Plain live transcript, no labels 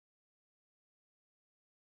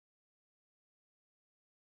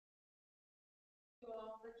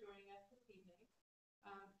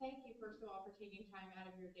Thank you, first of all, for taking time out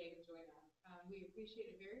of your day to join us. We appreciate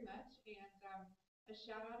it very much. And a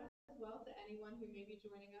shout out as well to anyone who may be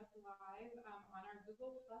joining us live on our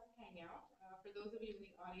Google Plus Hangout. For those of you in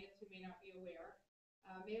the audience who may not be aware,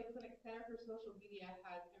 Mayo Clinic Center for Social Media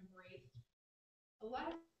has embraced a lot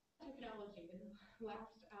of technology in the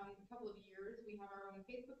last couple of years. We have our own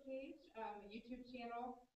Facebook page, YouTube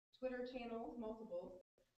channel, Twitter channels, multiples,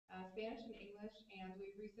 Spanish and English, and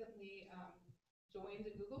we recently joined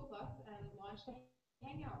Google Plus and launched a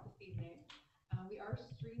Hangout this evening. We are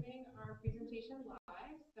streaming our presentation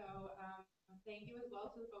live, so thank you as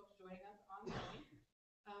well to the folks joining us online.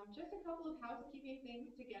 Just a couple of housekeeping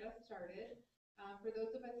things to get us started. For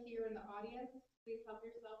those of us here in the audience, please help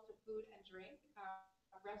yourself to food and drink.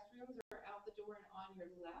 Restrooms are out the door and on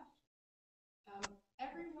your left.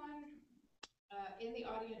 Everyone in the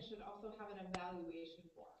audience should also have an evaluation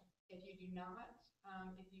form. If you do not,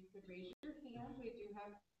 if you could raise your hand, we do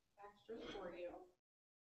have extras for you.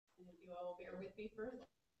 And if you all will bear with me for a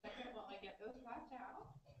second while I get those passed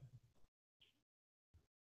out.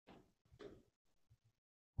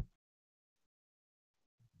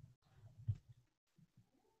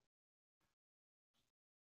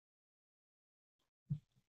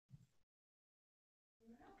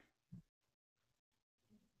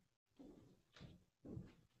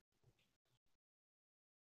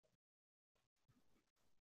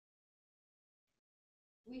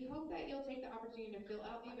 We hope that you'll take the opportunity to fill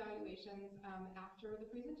out the evaluations after the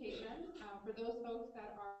presentation. For those folks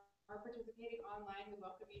that are participating online, we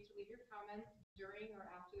welcome you to leave your comments during or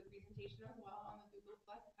after the presentation as well on the Google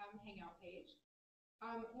Plus Hangout page.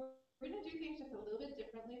 We're going to do things just a little bit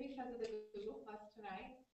differently because of the Google Plus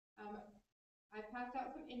tonight. I've passed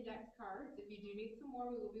out some index cards. If you do need some more,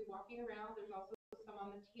 we will be walking around. There's also some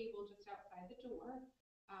on the table just outside the door.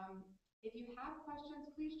 If you have questions,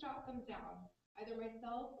 please jot them down. Either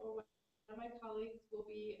myself or one of my colleagues will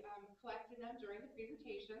be collecting them during the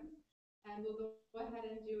presentation, and we'll go ahead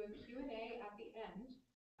and do a Q&A at the end.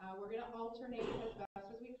 We're going to alternate as best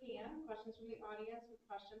as we can, questions from the audience with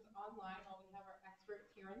questions online while we have our experts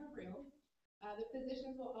here in the room. The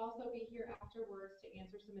physicians will also be here afterwards to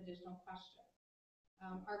answer some additional questions.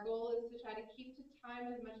 Our goal is to try to keep to time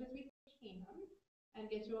as much as we can and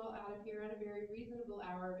get you all out of here at a very reasonable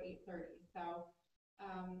hour of 8:30. So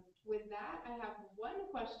with that, I have one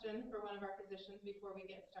question for one of our physicians before we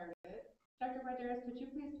get started. Dr. Barderas, could you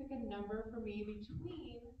please pick a number for me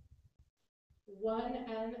between 1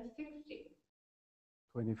 and 60?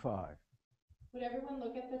 25. Would everyone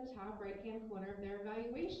look at the top right-hand corner of their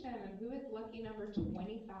evaluation? And who is lucky number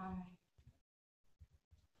 25?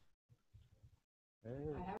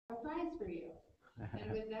 Hey. I have a prize for you.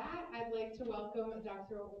 And with that, I'd like to welcome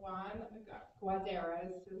Dr. Juan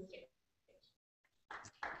Guaderas to the stage.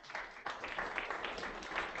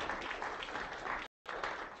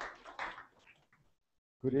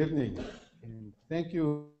 Good evening, and thank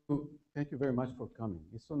you very much for coming.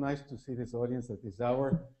 It's so nice to see this audience at this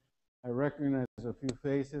hour. I recognize a few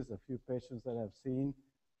faces, a few patients that I've seen.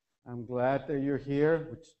 I'm glad that you're here,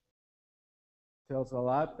 which tells a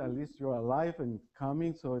lot. At least you're alive and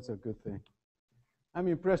coming, so it's a good thing. I'm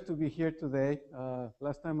impressed to be here today.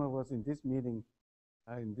 Last time I was in this meeting,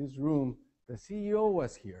 in this room, the CEO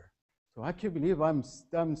was here. So I can't believe I'm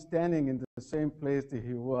standing in the same place that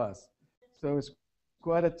he was. So it's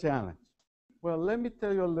quite a challenge. Well, let me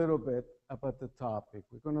tell you a little bit about the topic.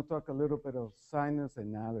 We're going to talk a little bit of sinus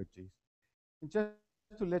and allergies. And just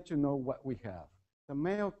to let you know what we have. The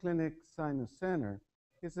Mayo Clinic Sinus Center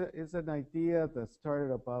is an idea that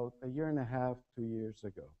started about 1.5 years, 2 years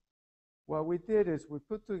ago. What we did is we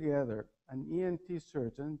put together an ENT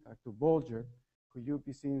surgeon, Dr. Bolger, who you'll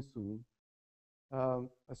be seeing soon,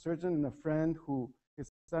 a surgeon and a friend who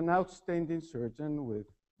is an outstanding surgeon with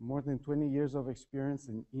more than 20 years of experience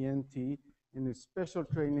in ENT and a special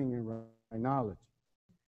training in rhinology.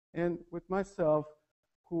 And with myself,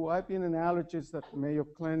 who I've been an allergist at Mayo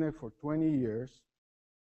Clinic for 20 years.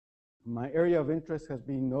 My area of interest has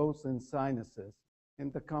been nose and sinuses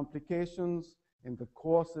and the complications and the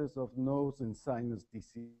causes of nose and sinus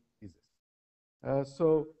diseases.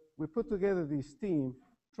 So we put together this team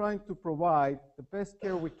trying to provide the best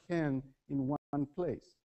care we can in one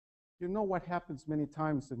place. You know what happens many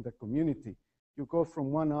times in the community. You go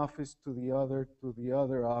from one office to the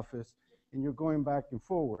other office, and you're going back and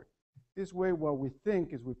forward. This way, what we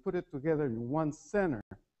think is we put it together in one center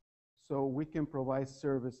so we can provide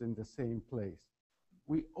service in the same place.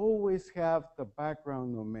 We always have the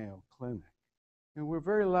background of Mayo Clinic. And we're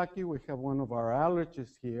very lucky we have one of our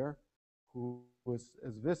allergists here who is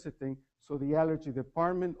visiting, so the allergy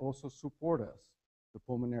department also support us. the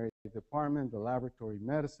pulmonary department, the laboratory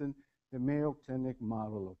medicine, the Mayo Clinic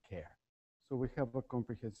model of care. So we have a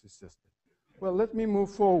comprehensive system. Well, let me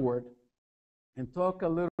move forward and talk a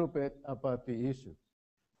little bit about the issue.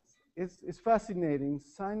 It's fascinating.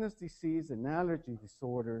 Sinus disease and allergy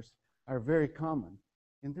disorders are very common,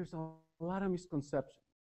 and there's a lot of misconceptions.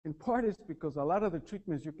 In part, it's because a lot of the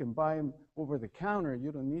treatments you can buy them over the counter.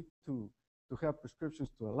 You don't need to have prescriptions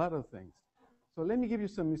to a lot of things. So let me give you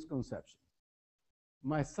some misconceptions.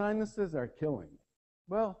 My sinuses are killing me.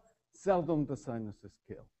 Well, seldom the sinuses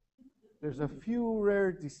kill. There's a few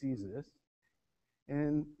rare diseases,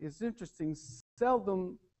 and it's interesting,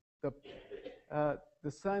 seldom the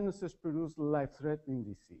sinuses produce life-threatening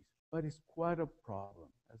disease, but it's quite a problem,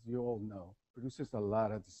 as you all know. Produces a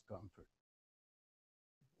lot of discomfort.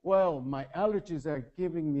 Well, my allergies are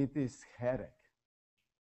giving me this headache.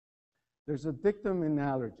 There's a dictum in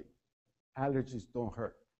allergy. Allergies don't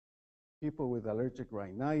hurt. People with allergic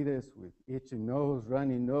rhinitis, with itchy nose,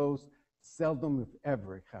 runny nose, seldom, if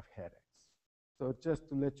ever, have headaches. So just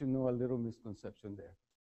to let you know a little misconception there.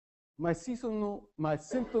 My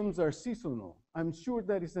symptoms are seasonal. I'm sure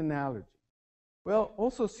that is an allergy. Well,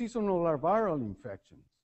 also seasonal are viral infections.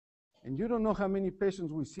 And you don't know how many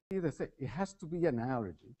patients we see that say it has to be an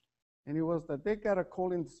allergy. And it was that they got a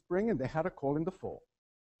cold in the spring and they had a cold in the fall.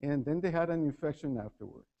 And then they had an infection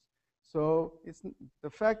afterwards. So it's, the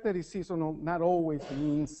fact that it's seasonal not always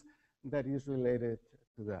means that it's related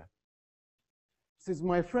to that. Since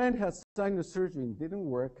my friend has sinus surgery and didn't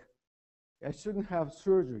work, I shouldn't have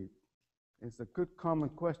surgery. It's a good common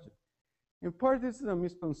question. In part, this is a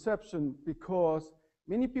misconception because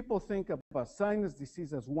many people think about sinus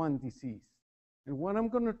disease as one disease. And what I'm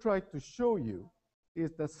going to try to show you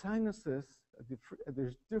is that sinuses,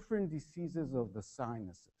 there's different diseases of the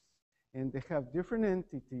sinuses. And they have different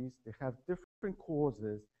entities, they have different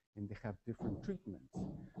causes, and they have different treatments.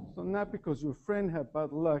 So not because your friend had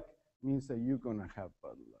bad luck means that you're going to have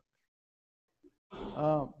bad luck.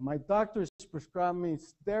 My doctors prescribed me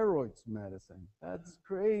steroids medicine. That's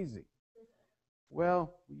crazy.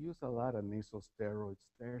 Well, we use a lot of nasal steroids.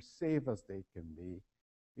 They're safe as they can be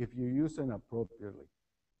if you use them appropriately.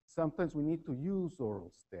 Sometimes we need to use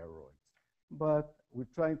oral steroids, but we're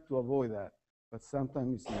trying to avoid that, but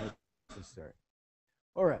sometimes it's necessary.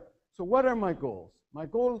 All right, so what are my goals? My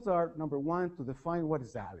goals are, number one, to define what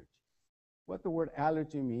is allergy. What the word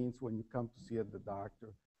allergy means when you come to see the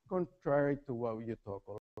doctor, contrary to what you talk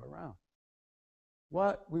all around.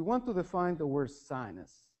 What we want to define the word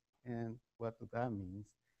sinus and what that means,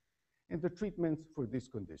 and the treatments for these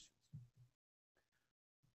conditions.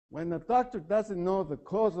 When a doctor doesn't know the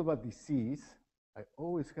cause of a disease, I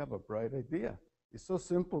always have a bright idea. It's so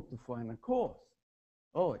simple to find a cause.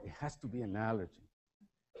 Oh, it has to be an allergy.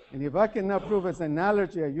 And if I cannot prove it's an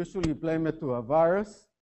allergy, I usually blame it to a virus.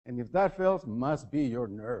 And if that fails, must be your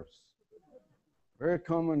nerves. Very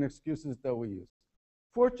common excuses that we use.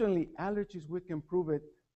 Fortunately, allergies, we can prove it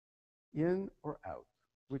in or out.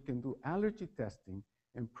 We can do allergy testing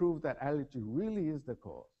and prove that allergy really is the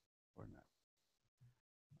cause or not.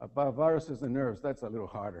 About viruses and nerves, that's a little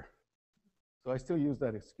harder. So I still use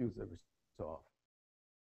that excuse every so often.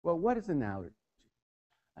 Well, what is an allergy?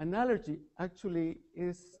 An allergy actually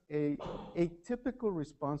is a atypical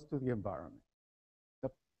response to the environment. The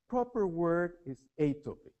proper word is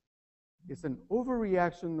atopy. It's an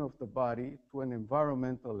overreaction of the body to an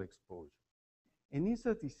environmental exposure. And it's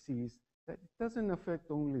a disease that doesn't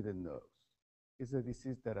affect only the nose. It's a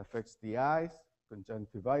disease that affects the eyes,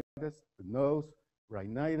 conjunctivitis, the nose,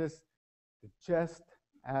 rhinitis, the chest,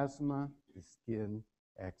 asthma, the skin,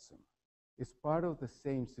 eczema. It's part of the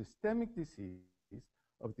same systemic disease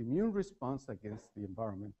of the immune response against the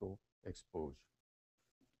environmental exposure.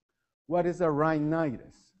 What is a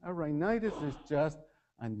rhinitis? A rhinitis is just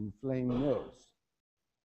an inflamed nose.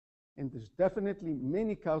 And there's definitely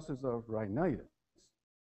many causes of rhinitis.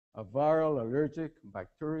 A viral, allergic,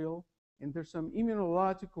 bacterial, and there's some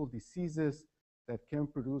immunological diseases that can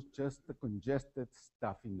produce just a congested,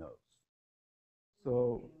 stuffy nose.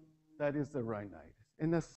 So that is the rhinitis.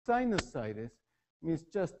 And a sinusitis means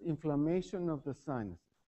just inflammation of the sinuses.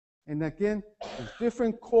 And again, there's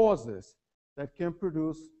different causes that can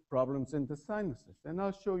produce problems in the sinuses. And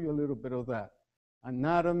I'll show you a little bit of that.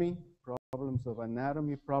 Anatomy,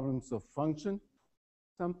 problems of function,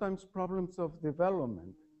 sometimes problems of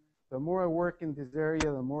development. The more I work in this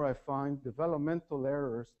area, the more I find developmental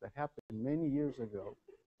errors that happened many years ago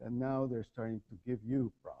that now they're starting to give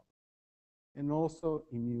you problems. And also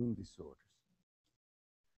immune disorders.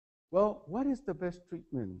 Well, what is the best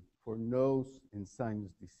treatment for nose and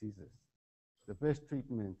sinus diseases? The best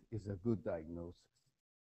treatment is a good diagnosis.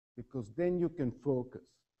 because then you can focus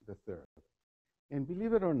the therapy. And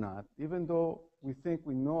believe it or not, even though we think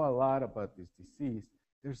we know a lot about this disease,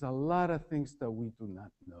 there's a lot of things that we do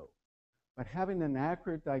not know. But having an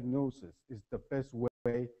accurate diagnosis is the best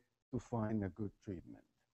way to find a good treatment.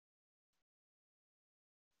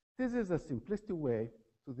 This is a simplistic way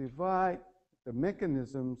to divide the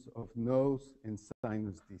mechanisms of nose and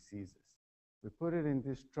sinus diseases. We put it in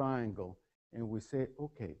this triangle and we say,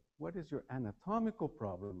 okay, what is your anatomical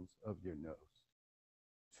problems of your nose?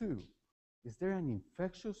 2, is there an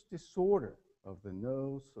infectious disorder of the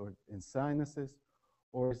nose or in sinuses,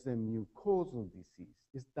 or is it mucosal disease?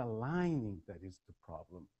 Is the lining that is the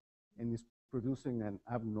problem and is producing an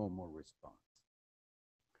abnormal response?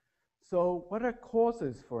 So what are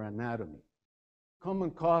causes for anatomy?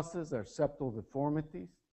 Common causes are septal deformities,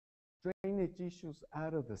 drainage issues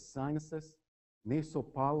out of the sinuses, nasal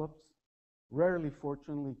polyps, rarely,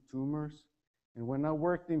 fortunately, tumors. And when I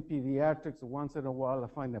worked in pediatrics, once in a while I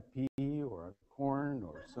find a pea or a corn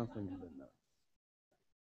or something in the nose.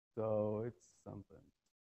 So it's something.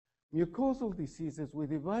 Mucosal diseases, we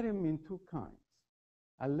divide them in 2 kinds.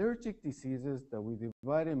 Allergic diseases that we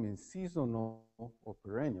divide them in seasonal or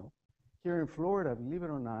perennial. Here in Florida, believe it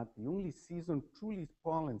or not, the only season, truly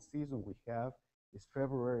pollen season we have is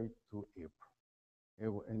February to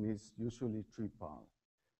April. And it's usually tree pollen.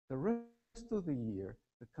 The rest of the year,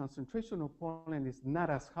 the concentration of pollen is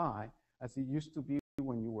not as high as it used to be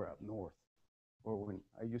when you were up north, or when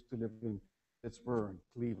I used to live in Pittsburgh and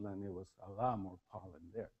Cleveland, it was a lot more pollen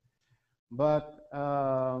there. But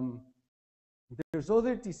there's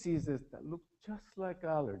other diseases that look just like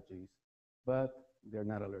allergies, but they're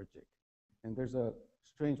not allergic. And there's a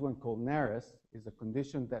strange one called Nares, is a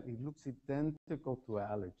condition that it looks identical to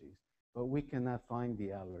allergies, but we cannot find the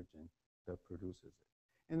allergen that produces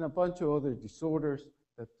it. And a bunch of other disorders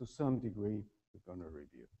that to some degree we're going to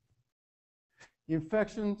review.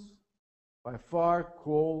 Infections, by far,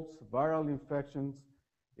 colds, viral infections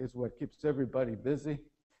is what keeps everybody busy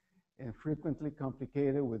and frequently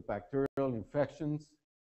complicated with bacterial infections.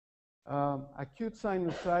 Acute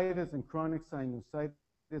sinusitis and chronic sinusitis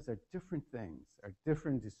are different things, are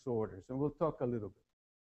different disorders, and we'll talk a little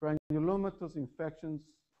bit. Granulomatous infections,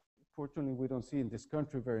 fortunately, we don't see in this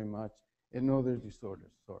country very much, and other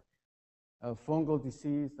disorders, sorry. Fungal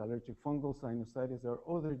disease, allergic fungal sinusitis, are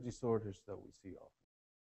other disorders that we see often.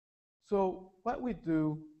 So what we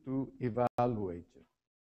do to evaluate it,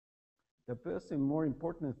 the best and more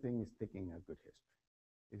important thing is taking a good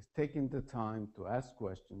history, is taking the time to ask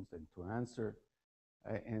questions and to answer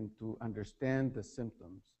and to understand the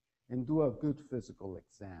symptoms and do a good physical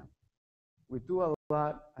exam. We do a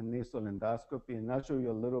lot of nasal endoscopy, and I'll show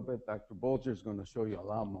you a little bit. Dr. Bolger is going to show you a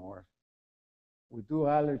lot more. We do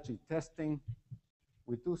allergy testing.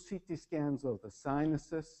 We do CT scans of the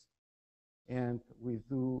sinuses, and we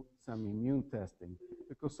do some immune testing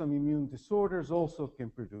because some immune disorders also can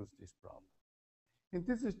produce this problem. And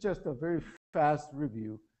this is just a very fast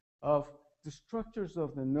review of the structures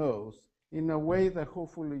of the nose in a way that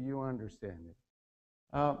hopefully you understand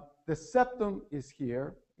it. The septum is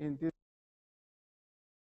here in this.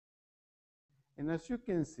 And as you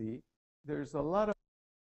can see, there's a lot of,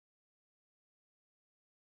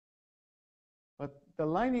 but the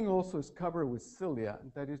lining also is covered with cilia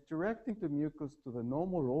that is directing the mucus to the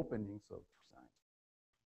normal openings of the sinus.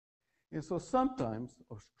 And so sometimes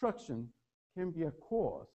obstruction can be a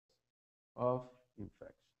cause of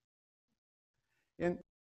infection. And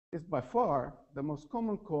it's by far the most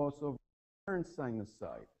common cause of recurrent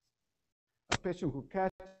sinusitis. A patient who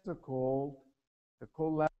catches a cold, the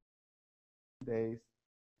cold lasts days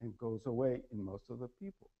and goes away in most of the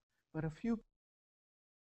people. But a few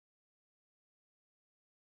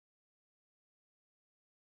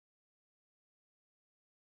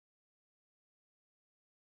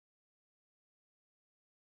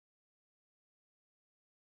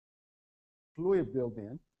fluid build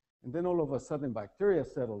in, and then all of a sudden bacteria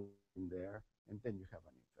settle in there, and then you have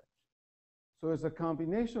an infection. So it's a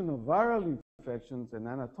combination of viral infections and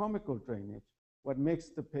anatomical drainage what makes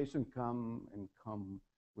the patient come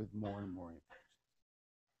with more and more infections.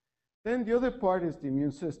 Then the other part is the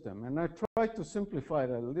immune system, and I try to simplify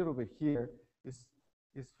that a little bit here.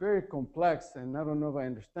 It's very complex, and I don't know if I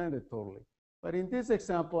understand it totally. But in this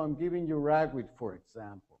example, I'm giving you ragweed, for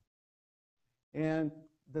example. And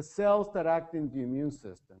the cells that act in the immune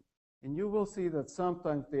system. And you will see that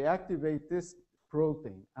sometimes they activate this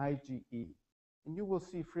protein, IgE. And you will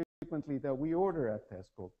see frequently that we order a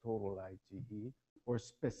test called total IgE or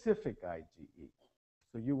specific IgE.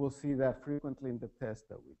 So you will see that frequently in the test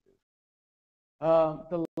that we do.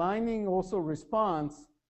 The lining also responds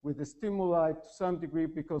with the stimuli to some degree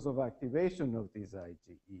because of activation of this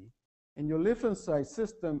IgE. And your lymphocyte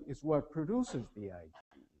system is what produces the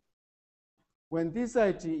IgE. When this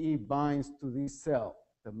IgE binds to this cell,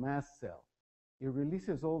 the mast cell, it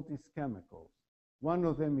releases all these chemicals. One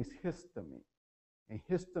of them is histamine, and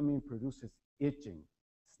histamine produces itching,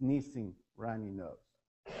 sneezing, runny nose.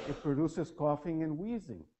 It produces coughing and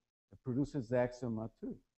wheezing. It produces eczema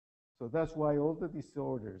too. So that's why all the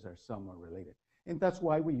disorders are somewhat related. And that's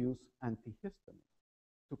why we use antihistamine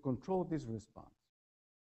to control this response.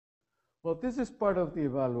 Well, this is part of the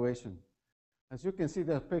evaluation. As you can see,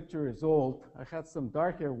 that picture is old. I had some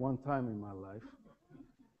dark hair one time in my life.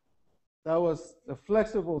 That was the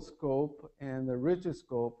flexible scope and the rigid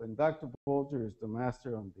scope, and Dr. Bolger is the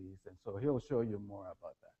master on these, and so he'll show you more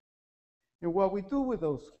about that. And what we do with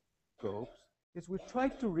those scopes is we try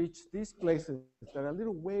to reach these places that are a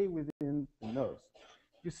little way within the nose.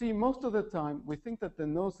 You see, most of the time, we think that the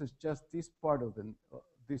nose is just this part of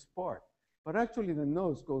this part, but actually the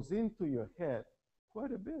nose goes into your head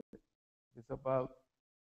quite a bit. It's about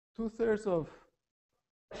 2/3 of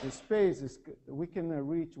the space we can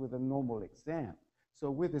reach with a normal exam.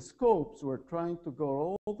 So with the scopes, we're trying to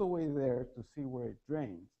go all the way there to see where it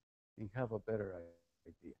drains and have a better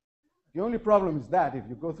idea. The only problem is that if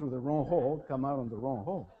you go through the wrong hole, come out on the wrong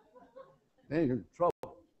hole, then you're in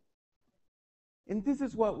trouble. And this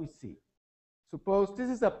is what we see. Suppose this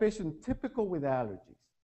is a patient typical with allergies.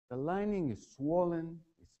 The lining is swollen,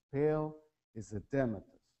 it's pale, it's edematous.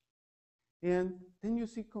 And then you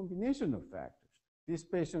see combination of factors. This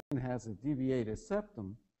patient has a deviated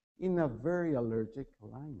septum in a very allergic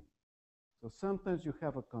lining. So sometimes you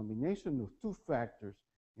have a combination of two factors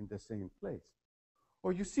in the same place.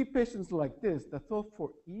 Or you see patients like this that thought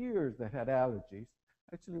for years they had allergies.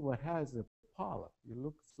 Actually, what has a polyp. It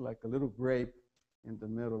looks like a little grape in the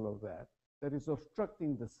middle of that is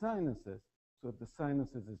obstructing the sinuses, so the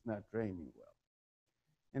sinuses is not draining well.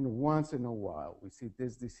 And once in a while, we see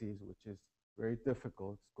this disease, which is very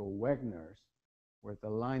difficult. It's called Wegener's, where the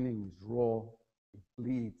lining is raw, it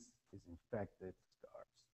bleeds, is infected,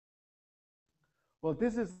 scars. Well,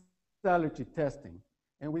 this is allergy testing,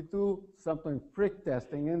 and we do sometimes prick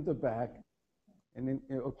testing in the back, and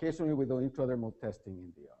occasionally we do intradermal testing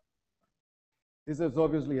in the arm. This is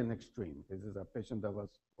obviously an extreme. This is a patient that was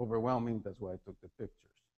overwhelming, that's why I took the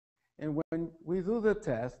pictures. And when we do the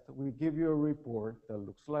test, we give you a report that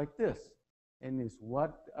looks like this, and it's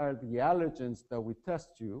what are the allergens that we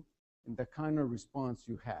test you and the kind of response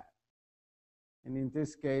you had. And in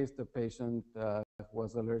this case, the patient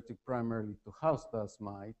was allergic primarily to house dust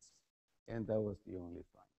mites, and that was the only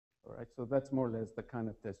find. All right, so that's more or less the kind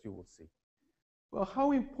of test you will see. Well,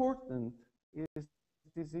 how important is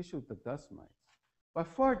this issue of the dust mites? By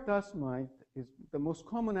far, dust mite is the most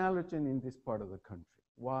common allergen in this part of the country.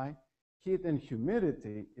 Why? Heat and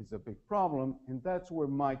humidity is a big problem, and that's where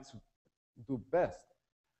mites do best.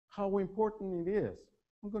 How important it is.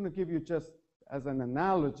 I'm going to give you just as an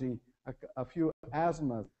analogy a few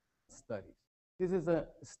asthma studies. This is a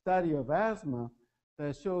study of asthma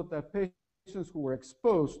that showed that patients who were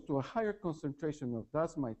exposed to a higher concentration of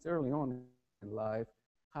dust mites early on in life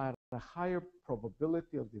had a higher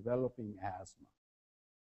probability of developing asthma.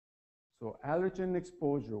 So allergen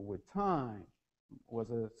exposure with time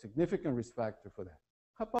was a significant risk factor for that.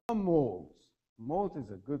 How about molds? Mold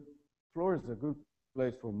is a good, floor is a good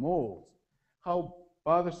place for molds. How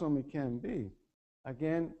bothersome it can be.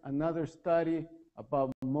 Again, another study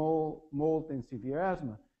about mold and severe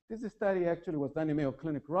asthma. This study actually was done in Mayo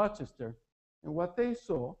Clinic, Rochester, and what they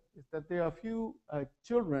saw is that there are a few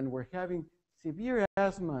children were having severe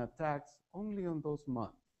asthma attacks only on those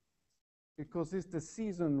months, because it's the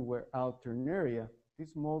season where alternaria,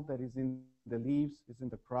 this mold that is in the leaves, is in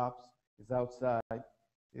the crops, is outside,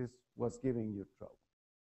 is what's giving you trouble.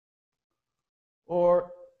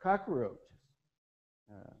 Or cockroaches.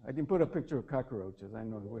 I didn't put a picture of cockroaches. I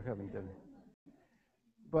know that we're having dinner.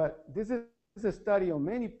 But this is a study on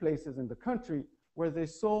many places in the country where they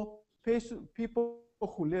saw people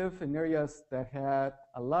who live in areas that had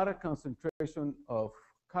a lot of concentration of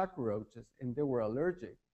cockroaches and they were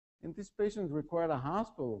allergic. And these patients required a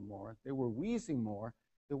hospital more. They were wheezing more.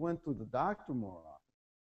 They went to the doctor more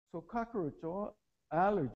often. So cockroach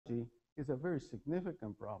allergy is a very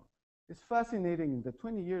significant problem. It's fascinating. In the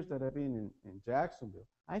 20 years that I've been in Jacksonville,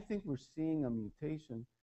 I think we're seeing a mutation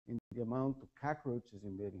in the amount of cockroaches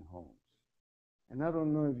invading homes. And I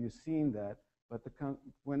don't know if you've seen that, but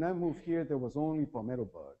when I moved here, there was only palmetto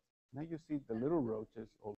bugs. Now you see the little roaches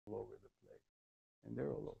all over the place, and they're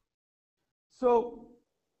all over. So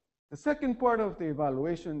the second part of the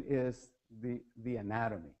evaluation is the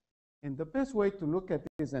anatomy. And the best way to look at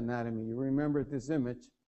this anatomy, you remember this image,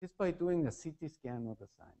 is by doing a CT scan of the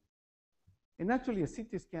sinus. And actually, a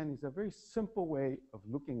CT scan is a very simple way of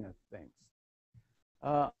looking at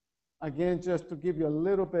things. Again, just to give you a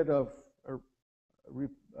little bit of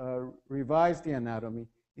revise the anatomy.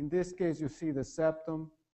 In this case, you see the septum,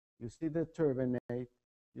 you see the turbinate,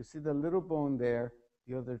 you see the little bone there,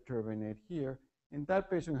 the other turbinate here, and that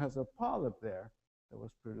patient has a polyp there that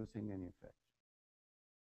was producing an infection.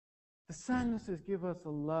 The sinuses give us a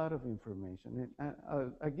lot of information. And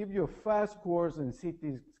I'll give you a fast course in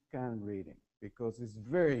CT scan reading because it's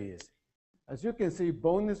very easy. As you can see,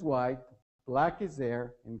 bone is white, black is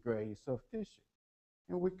there, and gray is soft tissue.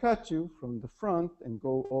 And we cut you from the front and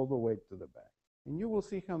go all the way to the back. And you will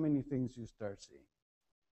see how many things you start seeing.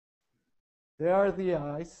 There are the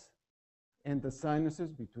eyes and the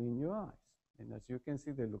sinuses between your eyes. And as you can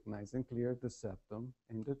see, they look nice and clear, the septum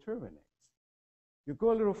and the turbinates. You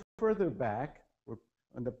go a little further back, or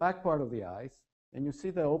on the back part of the eyes, and you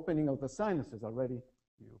see the opening of the sinuses already.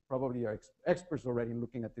 You probably are experts already in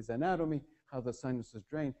looking at this anatomy, how the sinuses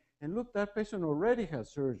drain. And look, that patient already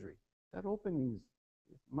has surgery. That opening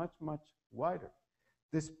is much, much wider.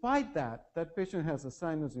 Despite that, that patient has a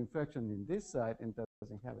sinus infection in this side and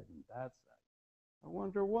doesn't have it in that side. I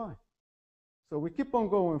wonder why. So we keep on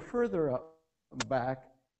going further back,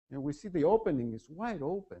 and we see the opening is wide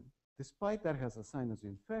open. Despite that, has a sinus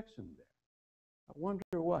infection there. I wonder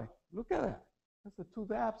why. Look at that. That's a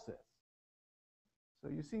tooth abscess. So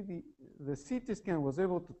you see, the CT scan was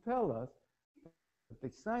able to tell us that the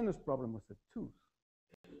sinus problem was a tooth.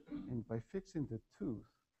 And by fixing the tooth,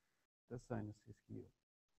 the sinus is healed.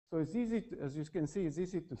 So it's easy to, as you can see, it's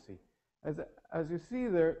easy to see. As you see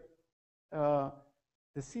there, the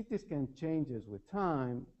CT scan changes with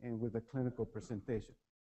time and with the clinical presentation.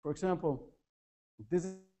 For example,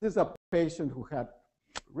 this is a patient who had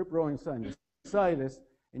rip-roaring sinusitis,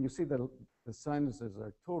 and you see that the sinuses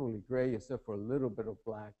are totally gray except for a little bit of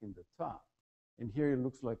black in the top. And here it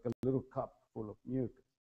looks like a little cup full of mucus.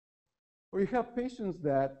 Or you have patients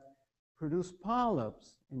that produce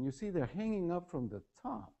polyps, and you see they're hanging up from the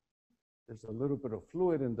top. There's a little bit of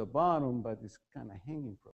fluid in the bottom, but it's kind of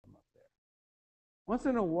hanging from up there. Once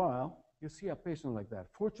in a while, you see a patient like that.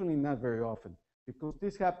 Fortunately, not very often, because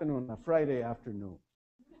this happened on a Friday afternoon.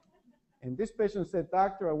 And this patient said,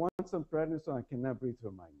 "Doctor, I want some prednisone. I cannot breathe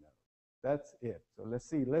through my nose." That's it. So let's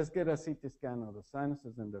see. Let's get a CT scan of the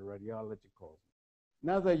sinuses, and the radiology calls me.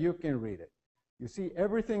 Now that you can read it, you see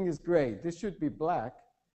everything is gray. This should be black.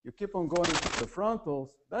 You keep on going to the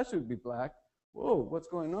frontals. That should be black. Whoa, what's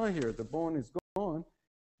going on here? The bone is gone,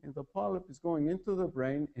 and the polyp is going into the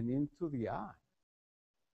brain and into the eye.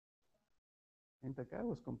 And the guy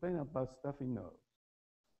was complaining about stuffy nose.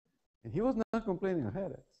 And he was not complaining of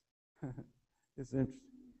headaches. It's interesting.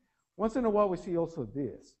 Once in a while, we see also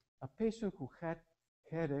this. A patient who had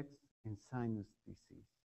headaches and sinus disease.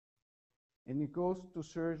 And he goes to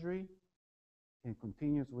surgery and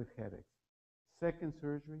continues with headaches. Second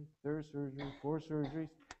surgery, third surgery, fourth surgeries,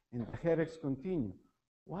 and the headaches continue.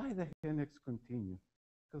 Why the headaches continue?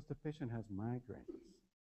 Because the patient has migraines.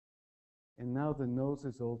 And now the nose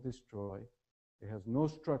is all destroyed. It has no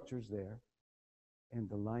structures there, and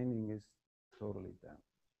the lining is totally down.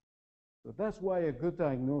 So that's why a good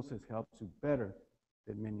diagnosis helps you better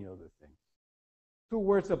than many other things. 2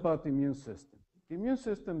 words about the immune system. The immune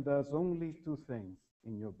system does only 2 things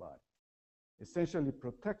in your body. Essentially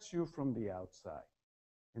protects you from the outside.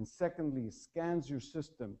 And secondly, scans your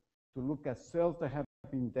system to look at cells that have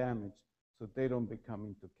been damaged so they don't become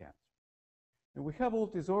into cancer. And we have all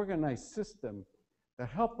this organized system that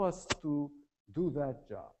help us to do that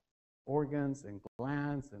job. Organs and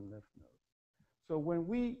glands and lymph nodes. So when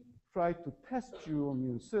we try to test your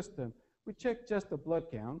immune system, we check just a blood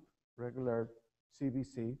count, regular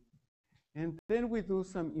CBC, and then we do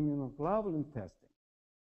some immunoglobulin testing.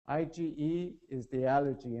 IgE is the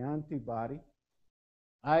allergy antibody.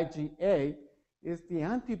 IgA is the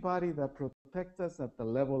antibody that protects us at the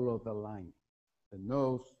level of the lining, the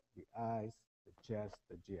nose, the eyes, the chest,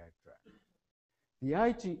 the GI tract. The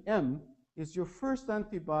IgM is your first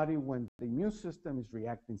antibody when the immune system is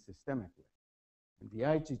reacting systemically. And the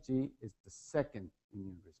IgG is the second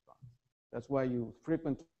immune response. That's why you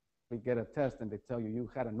frequently get a test and they tell you you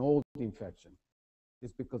had an old infection.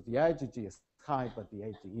 It's because the IgG is high, but the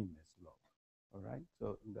IgM is low. All right?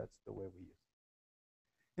 So that's the way we use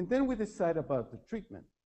it. And then we decide about the treatment.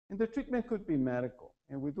 And the treatment could be medical.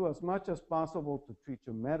 And we do as much as possible to treat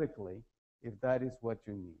you medically if that is what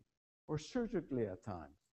you need, or surgically at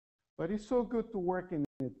times. But it's so good to work in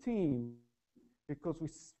a team because we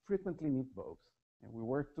frequently need both. And we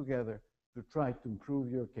work together to try to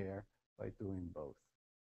improve your care by doing both.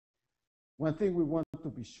 One thing we want to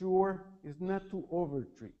be sure is not to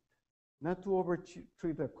overtreat, not to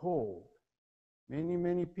overtreat a cold.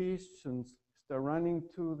 Many patients start running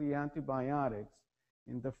to the antibiotics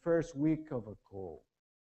in the first week of a cold.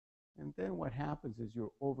 And then what happens is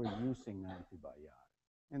you're overusing antibiotics.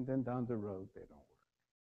 And then down the road, they don't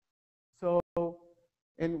work. So,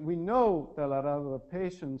 and we know that a lot of the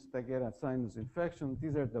patients that get a sinus infection,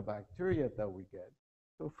 these are the bacteria that we get.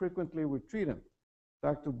 So frequently we treat them.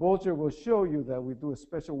 Dr. Bolger will show you that we do a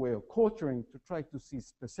special way of culturing to try to see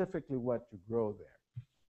specifically what you grow there.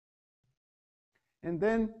 And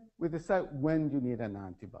then we decide when you need an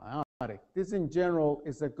antibiotic. This in general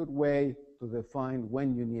is a good way to define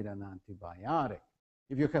when you need an antibiotic.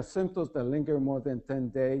 If you have symptoms that linger more than 10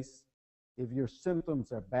 days, if your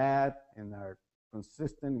symptoms are bad and are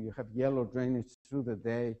consistent, you have yellow drainage through the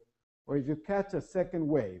day, or if you catch a second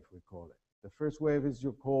wave, we call it. The first wave is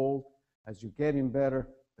your cold. As you're getting better,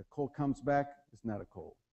 the cold comes back. It's not a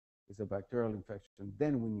cold. It's a bacterial infection.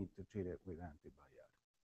 Then we need to treat it with antibiotics.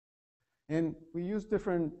 And we use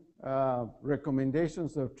different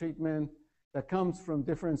recommendations of treatment that comes from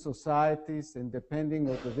different societies and depending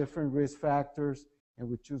on the different risk factors, and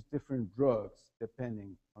we choose different drugs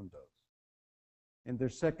depending on those. And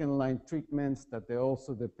there's second-line treatments that they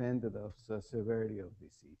also depend on the severity of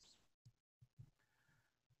disease.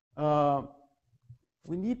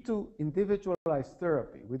 We need to individualize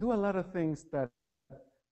therapy. We do a lot of things that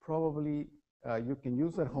probably you can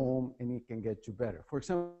use at home and it can get you better. For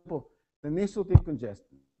example, the nasal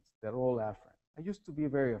decongestants, they're all Afrin. I used to be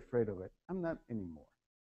very afraid of it. I'm not anymore.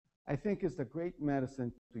 I think it's a great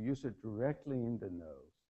medicine to use it directly in the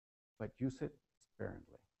nose, but use it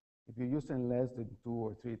sparingly. If you use it less than 2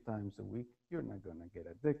 or 3 times a week, you're not going to get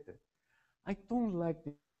addicted. I don't like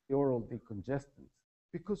the oral decongestants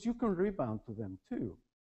because you can rebound to them too.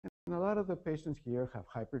 And a lot of the patients here have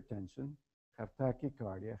hypertension, have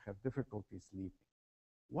tachycardia, have difficulty sleeping.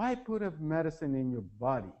 Why put a medicine in your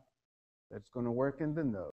body that's going to work in the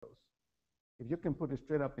nose if you can put it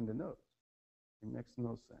straight up in the nose? It makes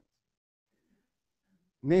no sense.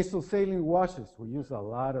 Nasal saline washes, we use a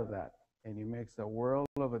lot of that, and it makes a world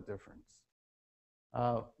of a difference.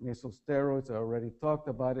 Nasal steroids, I already talked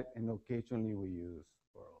about it, and occasionally we use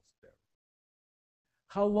oral steroids.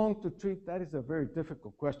 How long to treat? That is a very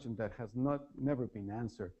difficult question that has never been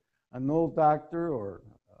answered. An old doctor, or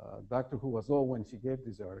a doctor who was old when she gave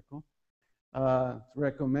this article,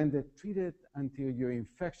 recommended treat it until your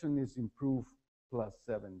infection is improved plus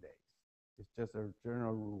 7 days. It's just a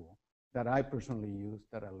general rule that I personally use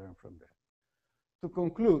that I learned from them. To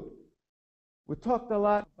conclude, we talked a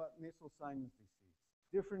lot about nasal sinus disease.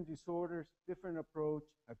 Different disorders, different approach.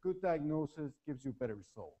 A good diagnosis gives you better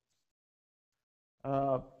results.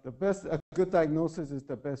 A good diagnosis is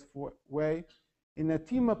the best way. And a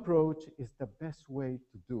team approach is the best way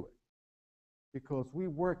to do it because we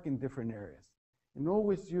work in different areas. And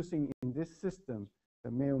always using in this system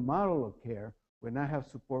the Mayo model of care when I have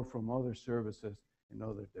support from other services in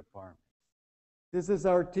other departments. This is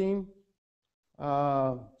our team.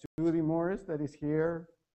 Judy Morris that is here,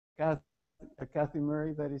 Kathy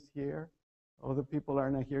Murray that is here. Other people are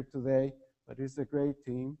not here today, but it's a great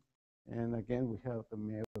team. And again, we have the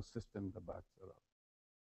Mayo system that backs it up.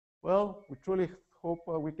 Well, we truly hope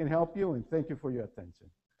we can help you, and thank you for your attention.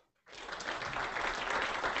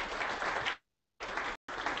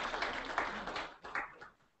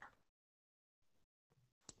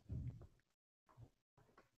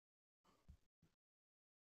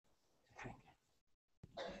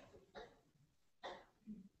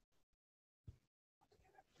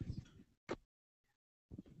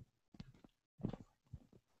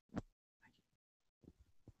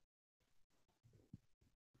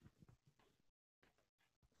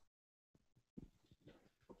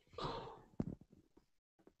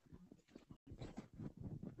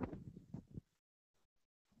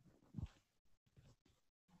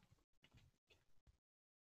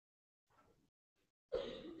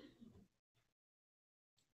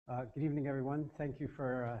 Good evening, everyone. Thank you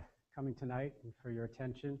for coming tonight and for your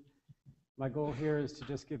attention. My goal here is to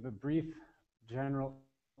just give a brief general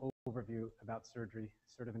overview about surgery,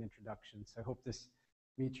 sort of an introduction. So I hope this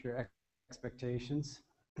meets your expectations.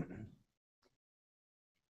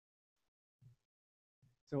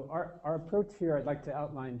 So our approach here, I'd like to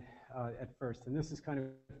outline at first, and this is kind of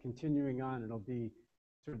continuing on. It'll be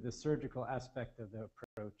sort of the surgical aspect of the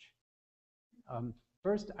approach.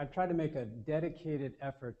 First, I've tried to make a dedicated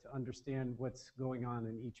effort to understand what's going on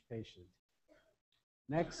in each patient.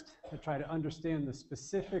 Next, I try to understand the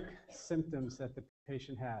specific symptoms that the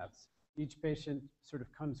patient has. each patient sort of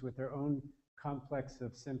comes with their own complex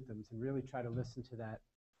of symptoms and really try to listen to that.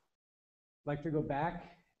 I'd like to go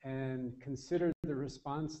back and consider the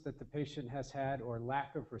response that the patient has had or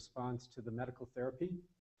lack of response to the medical therapy.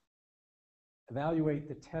 Evaluate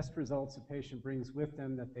the test results a patient brings with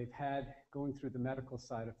them that they've had going through the medical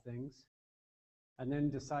side of things, and then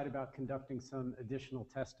decide about conducting some additional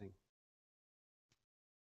testing.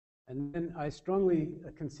 And then I strongly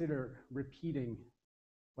consider repeating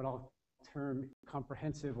what I'll term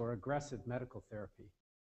comprehensive or aggressive medical therapy.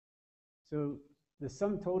 So the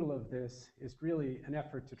sum total of this is really an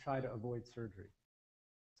effort to try to avoid surgery.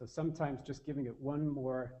 So sometimes just giving it one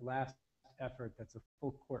more last effort that's a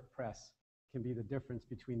full court press can be the difference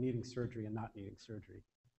between needing surgery and not needing surgery.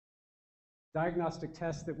 Diagnostic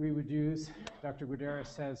tests that we would use, Dr.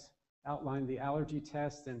 Guterres has outlined the allergy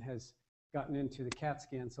test and has gotten into the CAT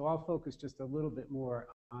scan, so I'll focus just a little bit more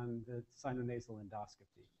on the sinonasal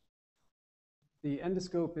endoscopy. The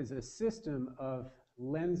endoscope is a system of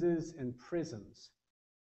lenses and prisms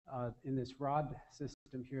in this rod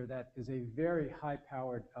system here that is a very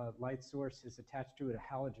high-powered light source, is attached to it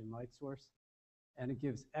a halogen light source, and it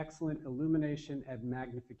gives excellent illumination and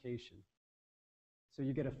magnification. So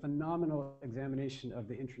you get a phenomenal examination of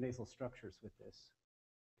the intranasal structures with this.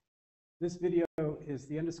 This video is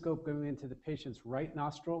the endoscope going into the patient's right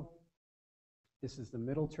nostril. This is the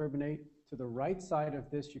middle turbinate. To the right side of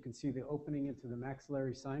this, you can see the opening into the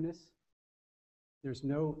maxillary sinus. There's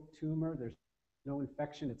no tumor, there's no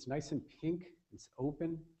infection. It's nice and pink, it's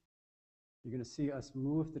open. You're going to see us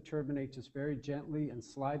move the turbinate just very gently and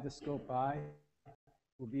slide the scope by.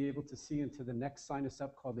 We'll be able to see into the next sinus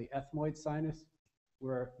up called the ethmoid sinus,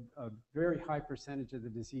 where a very high percentage of the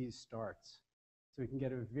disease starts. So we can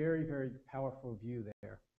get a very, very powerful view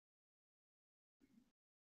there.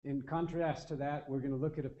 In contrast to that, we're going to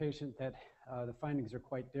look at a patient that the findings are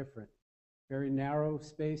quite different. Very narrow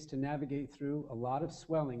space to navigate through, a lot of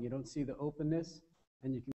swelling. You don't see the openness,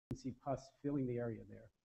 and you can see pus filling the area there.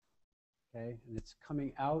 Okay, and it's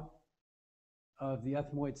coming out of the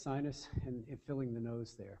ethmoid sinus and filling the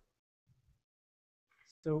nose there.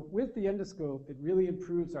 So with the endoscope, it really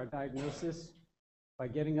improves our diagnosis by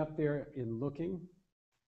getting up there and looking.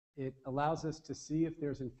 It allows us to see if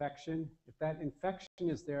there's infection. If that infection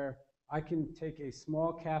is there, I can take a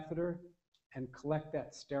small catheter and collect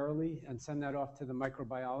that sterilely and send that off to the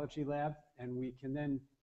microbiology lab, and we can then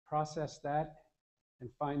process that and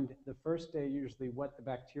find the first day usually what the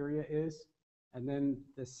bacteria is, and then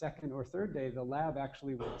the second or third day the lab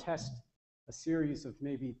actually will test a series of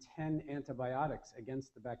maybe 10 antibiotics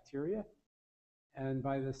against the bacteria, and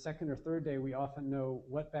by the second or third day we often know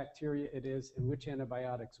what bacteria it is and which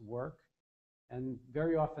antibiotics work, and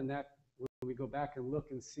very often that when we go back and look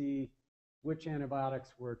and see which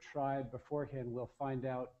antibiotics were tried beforehand, we'll find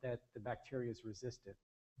out that the bacteria is resistant.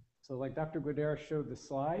 So like Dr. Guterres showed the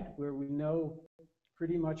slide, where we know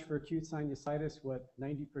pretty much for acute sinusitis what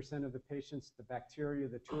 90% of the patients, the bacteria,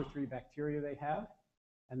 the 2 or 3 bacteria they have,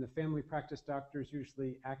 and the family practice doctors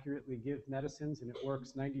usually accurately give medicines and it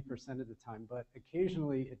works 90% of the time, but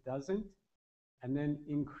occasionally it doesn't. And then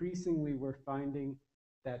increasingly we're finding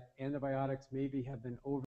that antibiotics maybe have been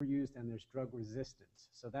overused and there's drug resistance.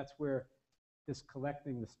 So that's where this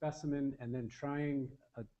collecting the specimen and then trying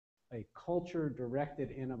a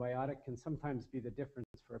culture-directed antibiotic can sometimes be the difference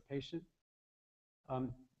for a patient.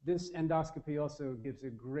 This endoscopy also gives a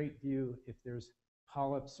great view if there's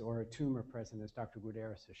polyps or a tumor present, as Dr.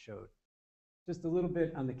 Guterres has showed. Just a little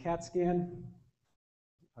bit on the CAT scan.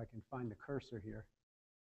 If I can find the cursor here.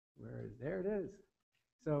 There it is.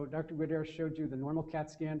 So Dr. Guterres showed you the normal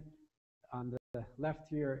CAT scan. On the left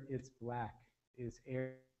here, it's black, is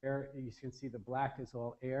air. You can see the black is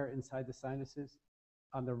all air inside the sinuses.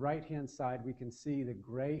 On the right-hand side, we can see the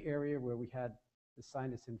gray area where we had the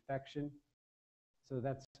sinus infection. So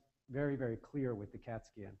that's very, very clear with the CAT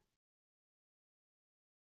scan.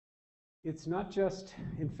 It's not just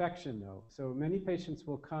infection, though. So many patients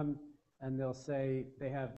will come and they'll say they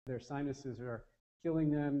have their sinuses are killing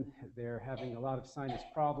them. They're having a lot of sinus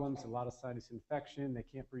problems, a lot of sinus infection. They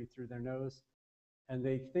can't breathe through their nose. And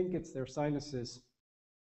they think it's their sinuses.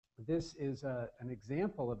 This is an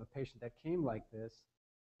example of a patient that came like this.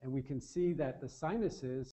 And we can see that the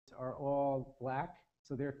sinuses are all black,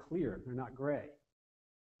 so they're clear. They're not gray.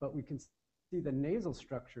 But we can see the nasal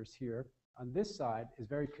structures here on this side is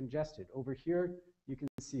very congested. Over here, you can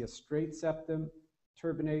see a straight septum,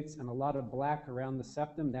 turbinates, and a lot of black around the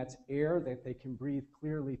septum. That's air that they can breathe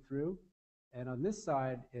clearly through. And on this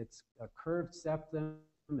side, it's a curved septum.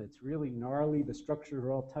 It's really gnarly. The structures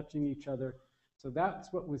are all touching each other. So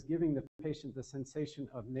that's what was giving the patient the sensation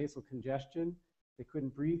of nasal congestion. They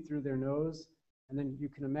couldn't breathe through their nose. And then you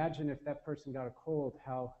can imagine if that person got a cold,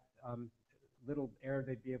 how little air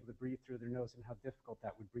they'd be able to breathe through their nose and how difficult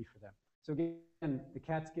that would be for them. So again, the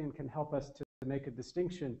CAT scan can help us to make a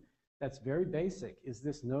distinction that's very basic. Is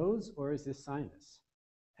this nose or is this sinus?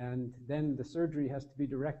 And then the surgery has to be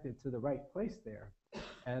directed to the right place there.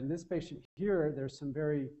 And this patient here, there's some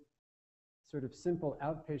very sort of simple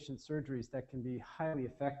outpatient surgeries that can be highly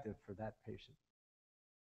effective for that patient.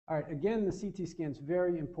 All right, again, the CT scan is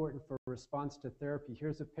very important for response to therapy.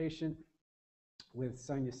 Here's a patient with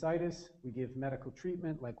sinusitis. We give medical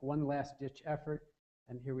treatment, like one last ditch effort,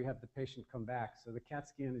 and here we have the patient come back. So the CAT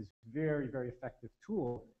scan is very, very effective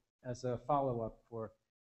tool as a follow-up for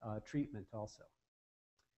treatment also.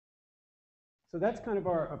 So that's kind of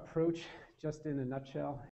our approach, just in a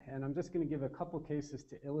nutshell. And I'm just going to give a couple cases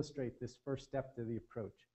to illustrate this first step to the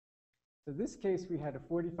approach. So this case, we had a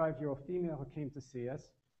 45-year-old female who came to see us,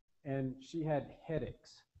 and she had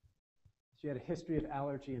headaches. She had a history of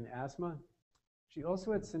allergy and asthma. She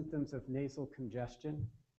also had symptoms of nasal congestion,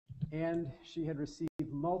 and she had received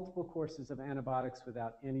multiple courses of antibiotics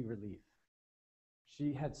without any relief.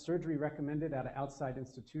 She had surgery recommended at an outside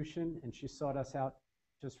institution, and she sought us out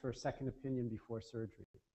just for a second opinion before surgery.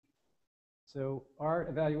 So our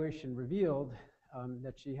evaluation revealed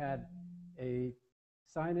that she had a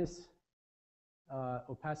sinus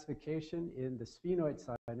opacification in the sphenoid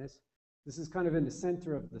sinus. This is kind of in the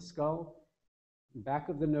center of the skull, back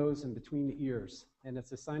of the nose, and between the ears. And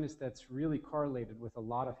it's a sinus that's really correlated with a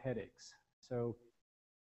lot of headaches. So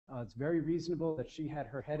it's very reasonable that she had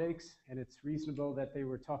her headaches, and it's reasonable that they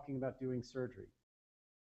were talking about doing surgery.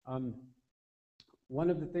 One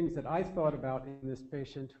of the things that I thought about in this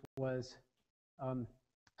patient was,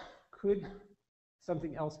 could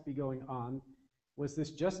something else be going on? Was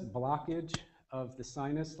this just blockage of the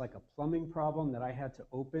sinus, like a plumbing problem that I had to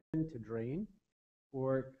open to drain,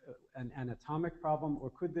 or an anatomic problem, or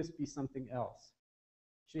could this be something else?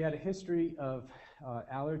 She had a history of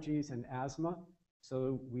allergies and asthma.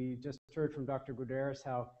 So we just heard from Dr. Guterres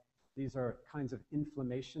how these are kinds of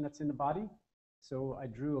inflammation that's in the body. So I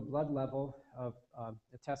drew a blood level of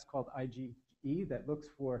a test called IgE that looks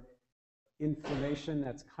for inflammation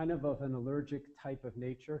that's kind of an allergic type of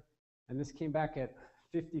nature. And this came back at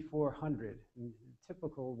 5,400. And the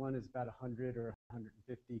typical one is about 100 or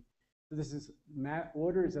 150. So this is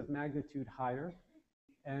orders of magnitude higher.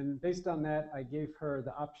 And based on that, I gave her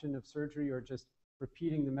the option of surgery or just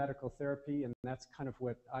repeating the medical therapy. And that's kind of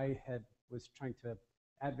what I was trying to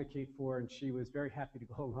advocate for. And she was very happy to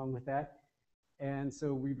go along with that. And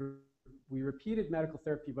so we repeated medical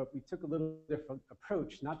therapy, but we took a little different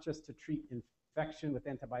approach, not just to treat infection with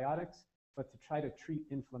antibiotics, but to try to treat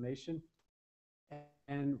inflammation.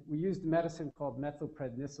 And we used a medicine called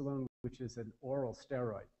methylprednisolone, which is an oral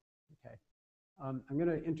steroid. Okay. I'm going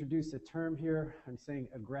to introduce a term here. I'm saying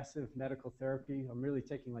aggressive medical therapy. I'm really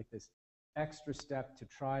taking like this extra step to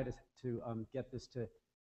try to get this to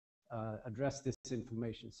address this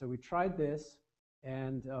inflammation. So we tried this.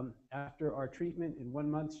 And after our treatment, in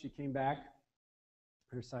 1 month, she came back.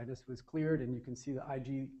 Her sinus was cleared, and you can see the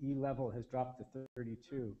IgE level has dropped to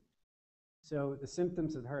 32. So the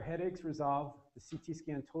symptoms of her headaches resolved, the CT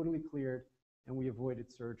scan totally cleared, and we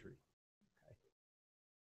avoided surgery.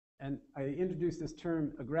 Okay. And I introduced this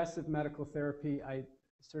term, aggressive medical therapy. I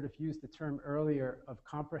sort of used the term earlier of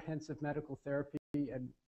comprehensive medical therapy, and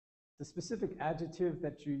the specific adjective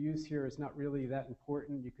that you use here is not really that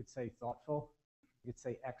important. You could say thoughtful. You could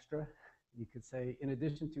say extra. You could say, in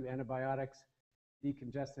addition to antibiotics,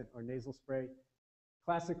 decongestant, or nasal spray.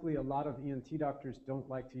 Classically, a lot of ENT doctors don't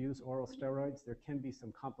like to use oral steroids. There can be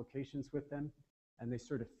some complications with them, and they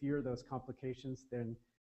sort of fear those complications. Then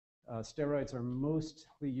steroids are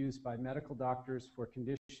mostly used by medical doctors for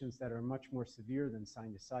conditions that are much more severe than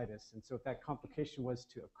sinusitis. And so if that complication was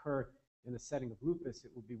to occur in the setting of lupus,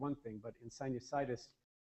 it would be one thing. But in sinusitis,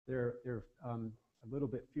 they're a little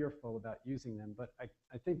bit fearful about using them. But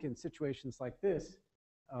I think in situations like this,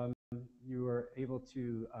 you are able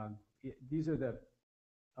to, these are the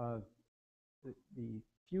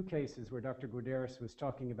few cases where Dr. Guterres was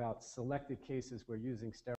talking about selected cases where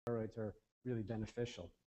using steroids are really beneficial.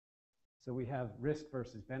 So we have risk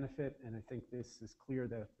versus benefit, and I think this is clear,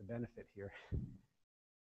 the benefit here.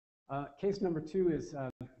 Case number 2 is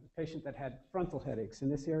a patient that had frontal headaches in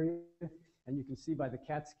this area, and you can see by the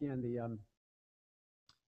CAT scan the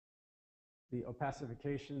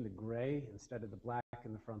opacification, the gray instead of the black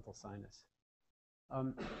in the frontal sinus.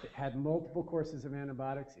 It had multiple courses of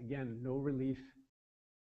antibiotics. Again, no relief.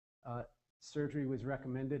 Surgery was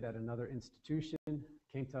recommended at another institution,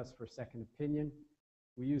 came to us for second opinion.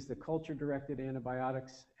 We used the culture-directed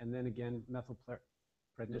antibiotics, and then again,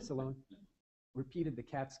 prednisolone. Repeated the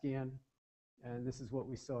CAT scan, and this is what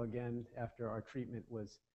we saw again after our treatment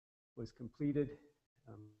was completed.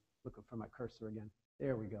 Looking for my cursor again.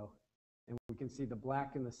 There we go. And we can see the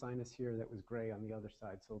black in the sinus here that was gray on the other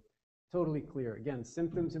side. So totally clear. Again,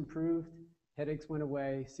 symptoms improved, headaches went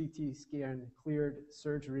away, CT scan cleared,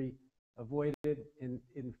 surgery avoided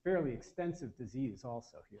in fairly extensive disease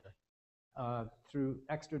also here through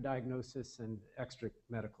extra diagnosis and extra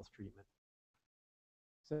medical treatment.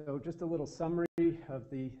 So just a little summary of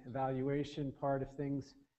the evaluation part of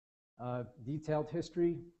things. Detailed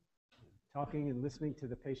history, talking and listening to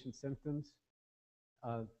the patient's symptoms,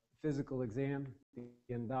 physical exam,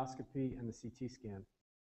 the endoscopy, and the CT scan.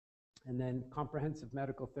 And then comprehensive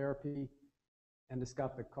medical therapy,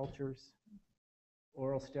 endoscopic cultures,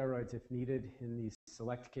 oral steroids if needed in these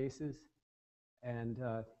select cases. And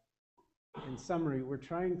in summary, we're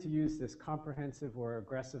trying to use this comprehensive or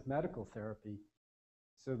aggressive medical therapy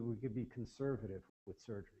so that we could be conservative with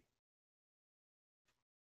surgery.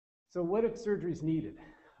 So what if surgery is needed?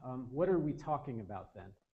 What are we talking about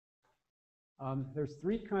then? There's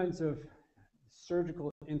three kinds of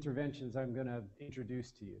surgical interventions I'm going to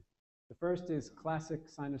introduce to you. The first is classic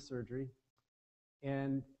sinus surgery.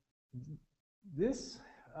 And this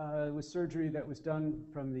was surgery that was done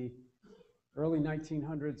from the early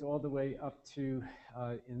 1900s all the way up to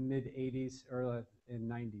in mid-80s, early in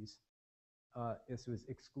 90s. This was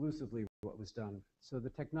exclusively what was done. So the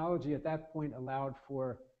technology at that point allowed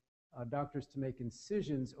for doctors to make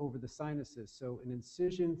incisions over the sinuses. So an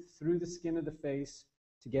incision through the skin of the face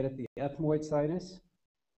to get at the ethmoid sinus,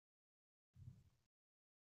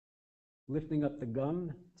 lifting up the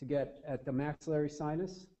gum to get at the maxillary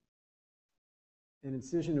sinus, an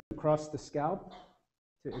incision across the scalp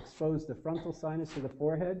to expose the frontal sinus to the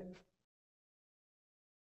forehead.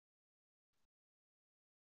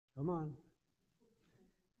 Come on.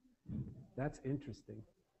 That's interesting.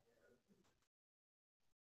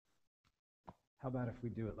 How about if we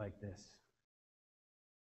do it like this?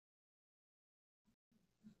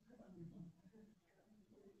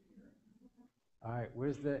 All right,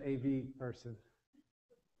 where's the AV person?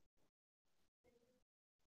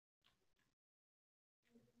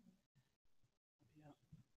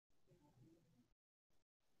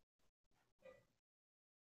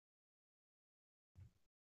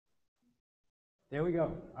 There we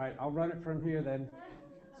go. All right, I'll run it from here then.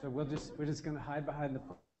 So we're just going to hide behind the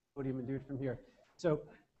podium and do it from here. So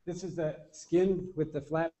this is the skin with the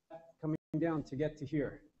flap coming down to get to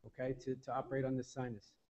here, okay, to operate on this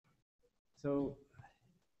sinus. So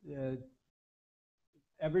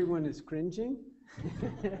everyone is cringing.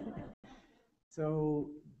 So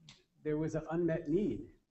there was an unmet need.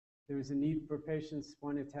 There was a need for patients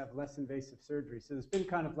wanting to have less invasive surgery. So there's been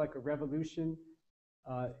kind of like a revolution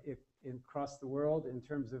across the world in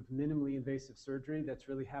terms of minimally invasive surgery that's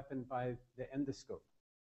really happened by the endoscope,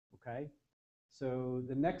 okay? So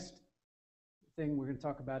the next thing we're going to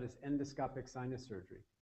talk about is endoscopic sinus surgery.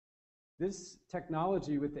 This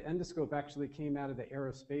technology with the endoscope actually came out of the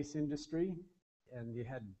aerospace industry, and you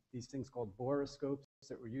had these things called borescopes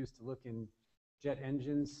that were used to look in jet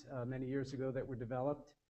engines many years ago that were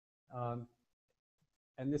developed.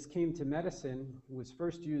 And this came to medicine, was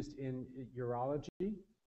first used in urology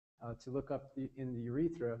to look up in the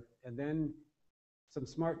urethra, and then some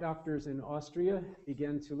smart doctors in Austria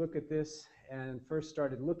began to look at this and first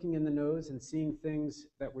started looking in the nose and seeing things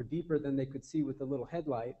that were deeper than they could see with the little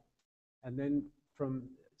headlight, and then from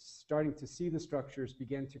starting to see the structures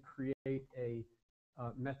began to create a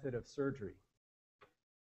method of surgery.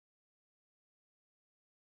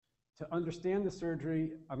 To understand the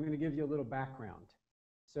surgery, I'm going to give you a little background.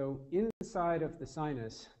 So inside of the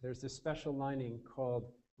sinus, there's this special lining called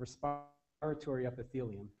respiratory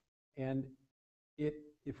epithelium. And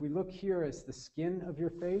if we look here as the skin of your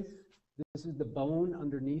face, this is the bone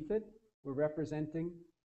underneath it we're representing.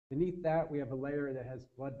 Beneath that, we have a layer that has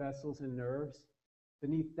blood vessels and nerves.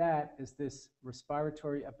 Beneath that is this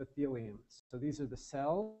respiratory epithelium. So these are the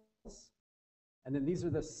cells, and then these are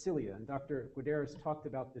the cilia. And Dr. Guterres talked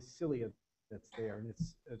about the cilia that's there, and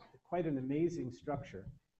it's quite an amazing structure.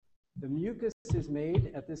 The mucus is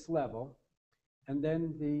made at this level, and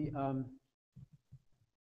then the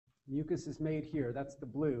mucus is made here. That's the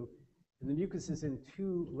blue. And the mucus is in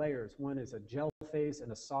two layers. One is a gel phase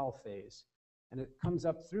and a sol phase. And it comes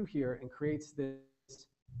up through here and creates this,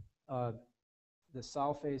 the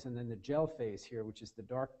sol phase and then the gel phase here, which is the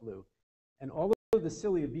dark blue. And all of the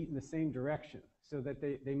cilia beat in the same direction, so that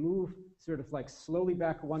they move sort of like slowly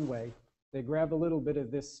back one way. They grab a little bit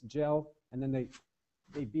of this gel, and then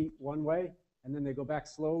they beat one way, and then they go back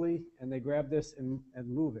slowly, and they grab this and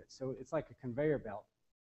move it. So it's like a conveyor belt.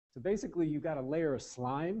 So basically, you've got a layer of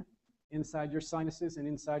slime inside your sinuses and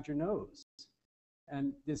inside your nose.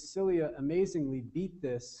 And this cilia amazingly beat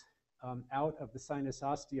this out of the sinus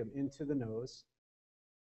ostium into the nose.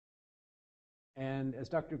 And as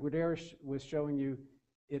Dr. Guterres was showing you,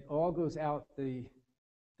 it all goes out the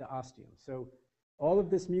ostium. So all of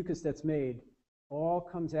this mucus that's made all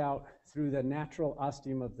comes out through the natural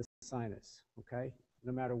ostium of the sinus, okay?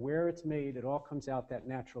 No matter where it's made, it all comes out that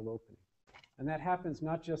natural opening. And that happens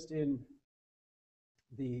not just in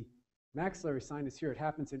the maxillary sinus here, it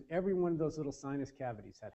happens in every one of those little sinus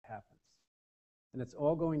cavities that happens. And it's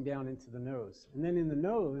all going down into the nose. And then in the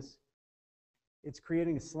nose, it's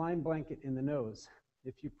creating a slime blanket in the nose.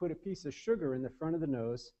 If you put a piece of sugar in the front of the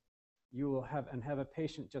nose, you will have a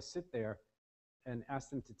patient just sit there and ask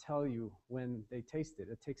them to tell you when they taste it.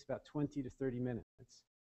 It takes about 20 to 30 minutes,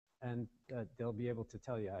 and they'll be able to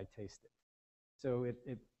tell you, I taste it. So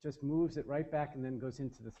it just moves it right back and then goes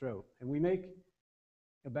into the throat. And we make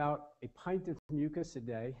about a pint of mucus a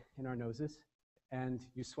day in our noses, and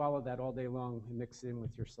you swallow that all day long and mix it in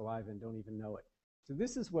with your saliva and don't even know it. So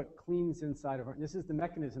this is what cleans inside of this is the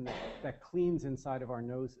mechanism that cleans inside of our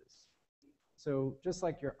noses. So just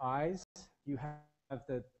like your eyes, you have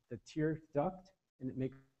the tear duct, and it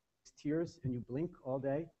makes tears, and you blink all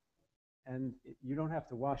day, and you don't have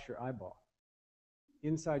to wash your eyeball.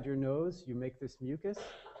 Inside your nose, you make this mucus,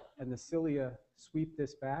 and the cilia sweep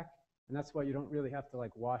this back, and that's why you don't really have to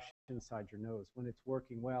like wash inside your nose when it's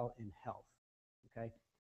working well in health, okay?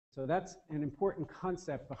 So that's an important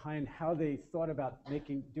concept behind how they thought about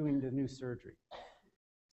doing the new surgery.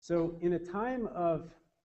 So in a time of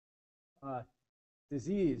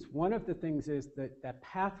disease, one of the things is that that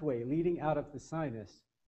pathway leading out of the sinus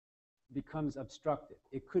becomes obstructed.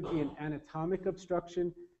 It could be an anatomic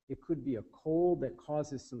obstruction. It could be a cold that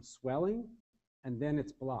causes some swelling, and then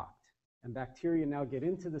it's blocked. And bacteria now get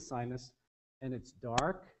into the sinus, and it's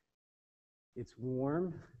dark, it's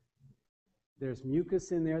warm, there's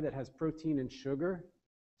mucus in there that has protein and sugar,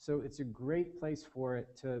 so it's a great place for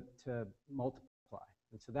it to multiply.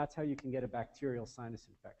 And so that's how you can get a bacterial sinus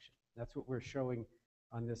infection. That's what we're showing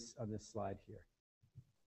on this slide here.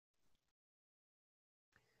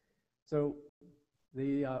 So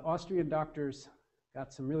the Austrian doctors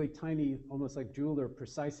got some really tiny, almost like jeweler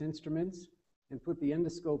precise instruments, and put the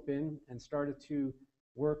endoscope in and started to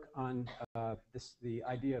work on the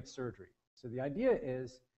idea of surgery. So the idea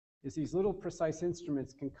is these little precise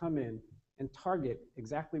instruments can come in and target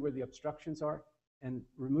exactly where the obstructions are and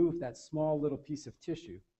remove that small little piece of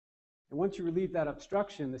tissue. And once you relieve that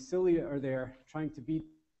obstruction, the cilia are there trying to beat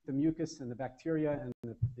the mucus and the bacteria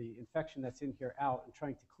and the infection that's in here out and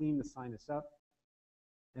trying to clean the sinus up.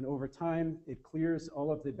 And over time, it clears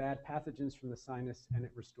all of the bad pathogens from the sinus and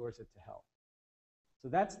it restores it to health. So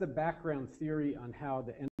that's the background theory on how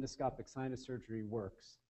the endoscopic sinus surgery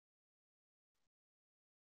works.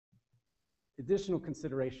 Additional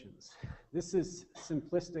considerations. This is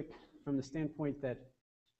simplistic from the standpoint that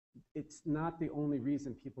it's not the only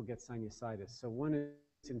reason people get sinusitis. So one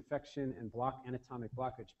is infection and anatomic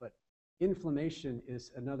blockage, but inflammation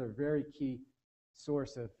is another very key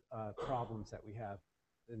source of problems that we have.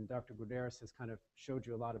 And Dr. Guterres has kind of showed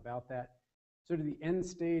you a lot about that. Sort of the end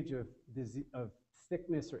stage of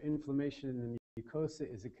thickness or inflammation in the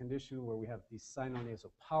mucosa is a condition where we have these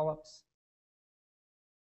sinonasal polyps.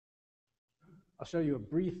 I'll show you a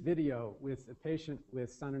brief video with a patient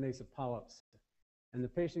with sinonasal polyps. And the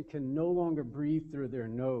patient can no longer breathe through their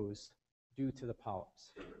nose due to the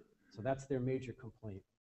polyps. So that's their major complaint.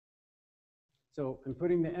 So I'm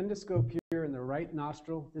putting the endoscope here in the right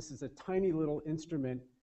nostril. This is a tiny little instrument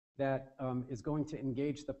that is going to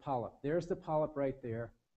engage the polyp. There's the polyp right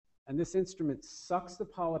there. And this instrument sucks the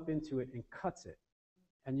polyp into it and cuts it.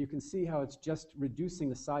 And you can see how it's just reducing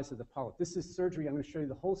the size of the polyp. This is surgery. I'm going to show you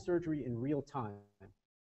the whole surgery in real time.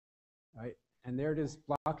 All right? And there it is,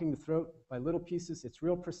 blocking the throat by little pieces. It's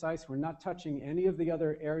real precise. We're not touching any of the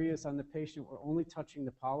other areas on the patient. We're only touching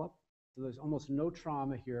the polyp. So there's almost no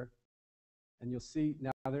trauma here. And you'll see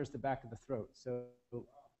now there's the back of the throat. So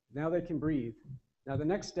now they can breathe. Now the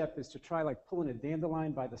next step is to try like pulling a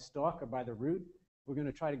dandelion by the stalk or by the root. We're going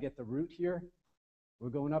to try to get the root here.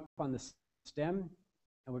 We're going up on the stem,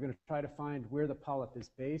 and we're going to try to find where the polyp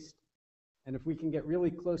is based. And if we can get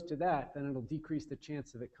really close to that, then it'll decrease the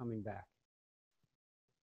chance of it coming back.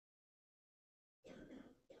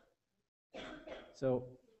 So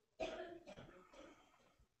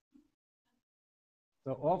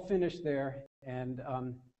all finished there, and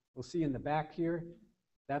we'll see in the back here,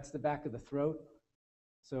 that's the back of the throat.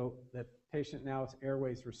 So the patient now, his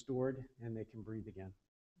airway is restored, and they can breathe again.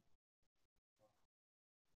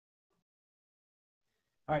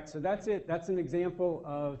 All right, so that's it. That's an example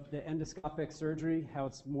of the endoscopic surgery, how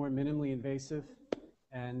it's more minimally invasive.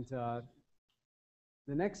 And the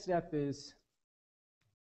next step is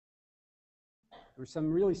there were some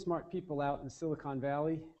really smart people out in Silicon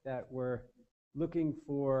Valley that were looking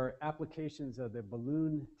for applications of the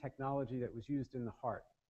balloon technology that was used in the heart.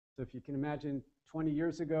 So if you can imagine 20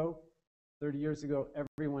 years ago, 30 years ago,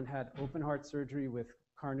 everyone had open heart surgery with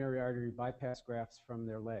coronary artery bypass grafts from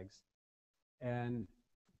their legs. And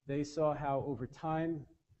they saw how over time,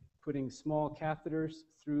 putting small catheters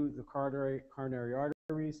through the coronary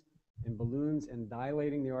arteries in balloons and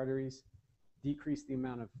dilating the arteries decreased the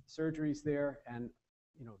amount of surgeries there. And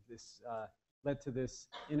this led to this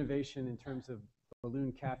innovation in terms of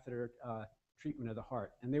balloon catheter treatment of the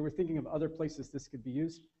heart. And they were thinking of other places this could be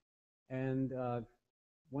used. And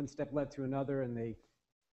one step led to another, and they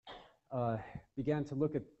began to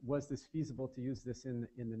look at, was this feasible to use this in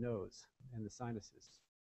the nose and the sinuses?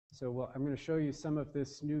 So I'm going to show you some of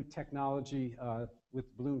this new technology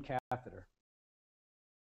with balloon catheter.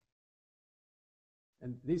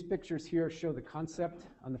 And these pictures here show the concept.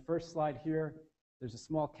 On the first slide here, there's a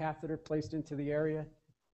small catheter placed into the area,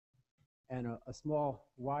 and a small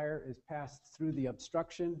wire is passed through the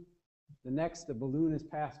obstruction. The next, the balloon is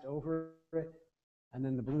passed over it, and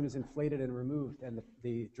then the balloon is inflated and removed, and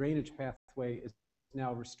the drainage pathway is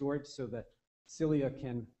now restored so that cilia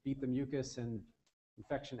can beat the mucus and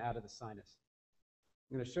infection out of the sinus.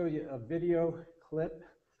 I'm going to show you a video clip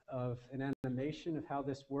of an animation of how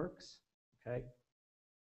this works. Okay,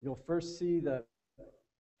 you'll first see the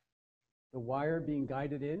wire being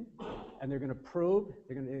guided in, and they're going to probe.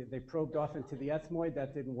 They probed off into the ethmoid.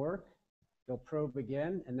 That didn't work. They'll probe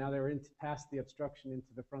again, and now they're past the obstruction into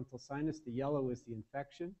the frontal sinus. The yellow is the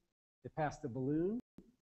infection. They pass the balloon,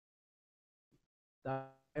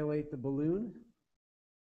 dilate the balloon,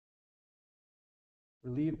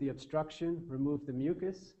 relieve the obstruction, remove the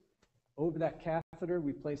mucus. Over that catheter,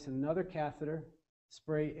 we place another catheter,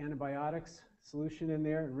 spray antibiotics solution in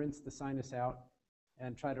there, and rinse the sinus out,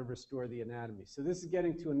 and try to restore the anatomy. So this is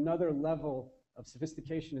getting to another level of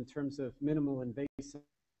sophistication in terms of minimal invasive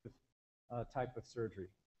type of surgery.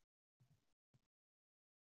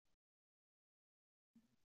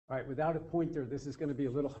 All right, without a pointer, this is going to be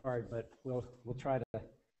a little hard, but we'll try to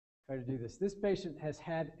do this. This patient has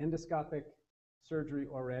had endoscopic surgery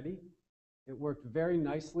already. It worked very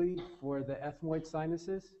nicely for the ethmoid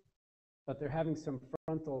sinuses, but they're having some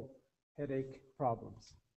frontal headache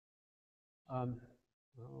problems.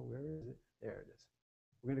 Where is it? There it is.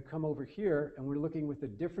 We're going to come over here, and we're looking with a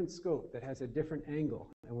different scope that has a different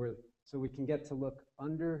angle, and so we can get to look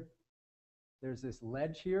under. There's this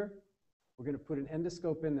ledge here. We're going to put an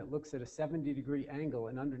endoscope in that looks at a 70-degree angle,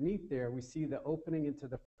 and underneath there, we see the opening into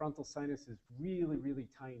the frontal sinus is really, really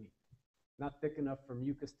tiny, not thick enough for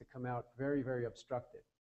mucus to come out, very, very obstructed.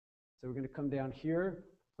 So we're going to come down here,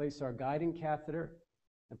 place our guiding catheter,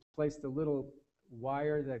 and place the little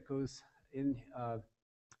wire that goes in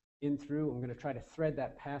through. I'm going to try to thread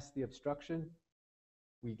that past the obstruction.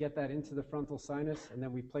 We get that into the frontal sinus, and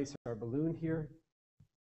then we place our balloon here.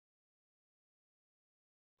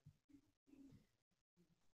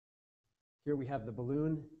 Here we have the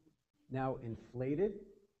balloon now inflated.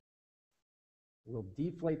 We'll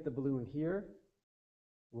deflate the balloon here.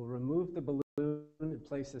 We'll remove the balloon and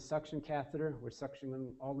place a suction catheter. We're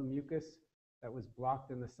suctioning all the mucus that was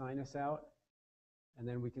blocked in the sinus out. And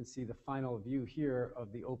then we can see the final view here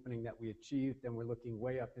of the opening that we achieved, and we're looking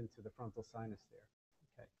way up into the frontal sinus there.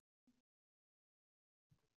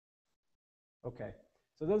 Okay,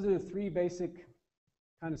 so those are the three basic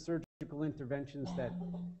kind of surgical interventions that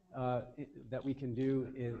we can do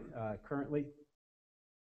currently.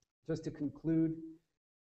 Just to conclude,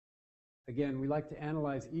 again, we like to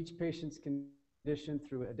analyze each patient's condition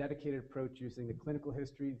through a dedicated approach using the clinical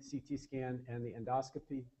history, the CT scan, and the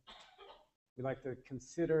endoscopy. We like to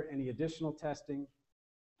consider any additional testing,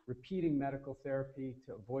 repeating medical therapy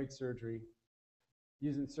to avoid surgery,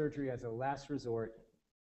 using surgery as a last resort,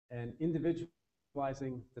 and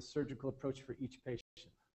individualizing the surgical approach for each patient.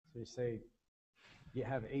 So you say, you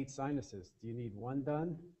have 8 sinuses. Do you need 1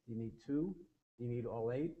 done? Do you need 2? Do you need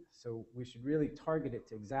all 8? So we should really target it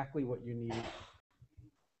to exactly what you need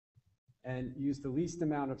and use the least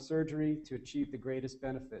amount of surgery to achieve the greatest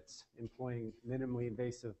benefits, employing minimally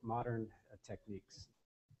invasive modern techniques.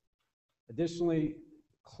 Additionally,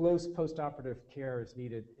 close postoperative care is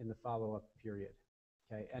needed in the follow-up period.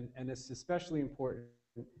 Okay, and it's especially important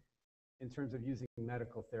in terms of using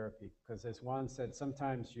medical therapy, because as Juan said,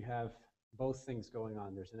 sometimes you have both things going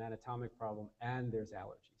on. There's an anatomic problem and there's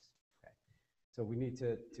allergies. Okay, so we need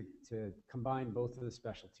to combine both of the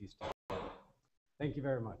specialties together. Thank you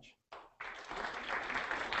very much.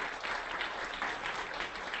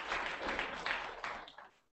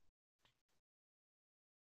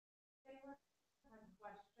 Anyone have a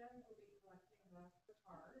question? We'll be collecting the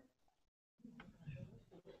cards.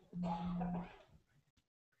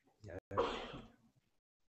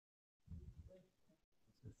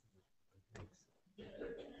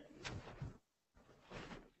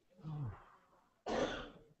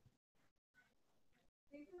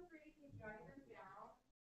 Please feel free to keep jotting them down.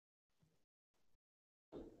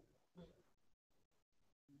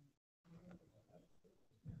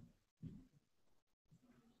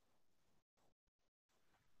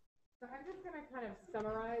 So I'm just going to kind of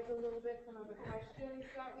summarize a little bit some of the questions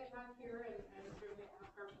that we have here and certainly ask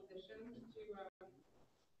our physicians to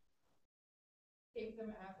take them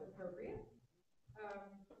as appropriate.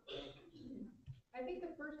 I think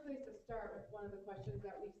the first place to start with one of the questions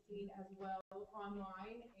that we've seen as well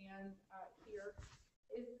online and here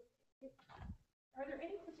is, are there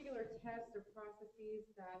any particular tests or processes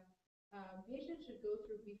that patients should go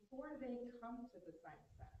through before they come to the sinus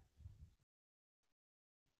center?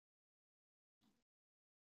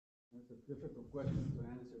 That's a difficult question to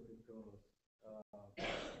answer because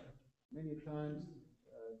many times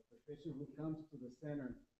the patient who comes to the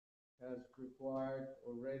center has required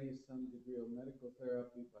already some degree of medical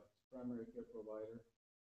therapy by his primary care provider.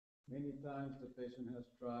 Many times the patient has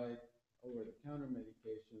tried over-the-counter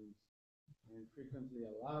medications and frequently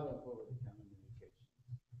a lot of over-the-counter medications.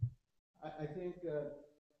 I think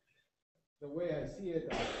the way I see it,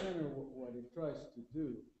 our center, what it tries to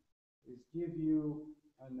do is give you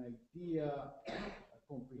an idea, a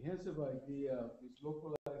comprehensive idea of this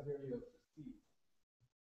localized area of disease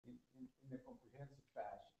in a comprehensive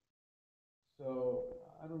fashion. So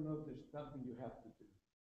I don't know if there's something you have to do.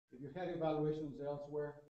 If you had evaluations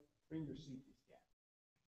elsewhere, bring your CT scan.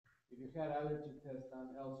 If you had allergy tests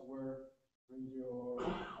done elsewhere, bring your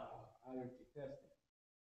allergy testing.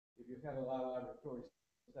 If you had a lot of laboratory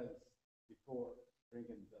studies before, bring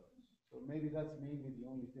in those. So maybe that's mainly the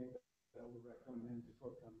only thing that I would recommend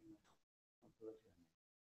before coming on to the clinic.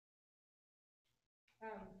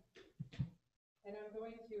 And I'm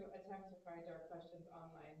going to attempt to find our questions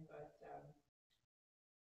online, but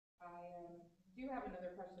I do have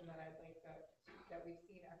another question that I'd like that we've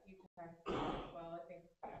seen a few times as well. I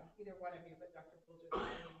think either one of you, but Dr. Folger,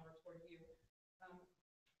 leaning more toward you.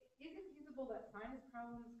 Is it feasible that sinus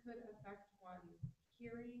problems could affect one's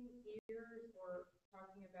hearing, ears, or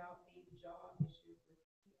talking about the jaw issues with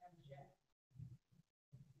TMJ?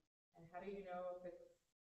 And how do you know if it's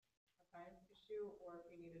a sinus issue or if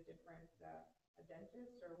you need a different a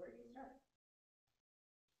dentist, or where do you start?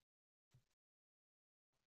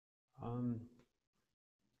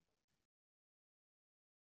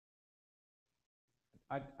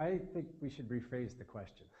 I think we should rephrase the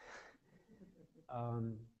question.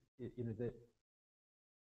 You know, that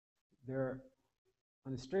there,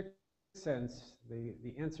 in a strict sense,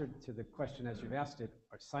 the answer to the question as you've asked it,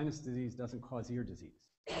 sinus disease doesn't cause ear disease.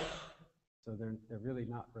 So they're really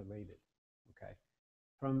not related, okay?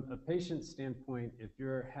 From a patient standpoint, if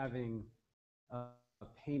you're having a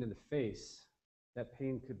pain in the face, that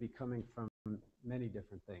pain could be coming from many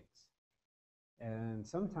different things. And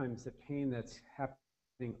sometimes the pain that's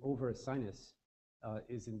happening over a sinus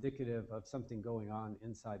is indicative of something going on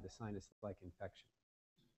inside the sinus, like infection.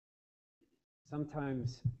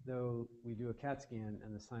 Sometimes, though, we do a CAT scan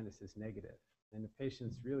and the sinus is negative, and the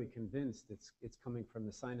patient's really convinced it's coming from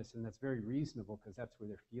the sinus, and that's very reasonable because that's where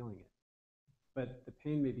they're feeling it. But the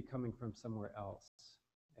pain may be coming from somewhere else.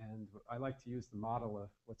 And I like to use the model of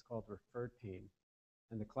what's called referred pain.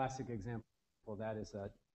 And the classic example of that is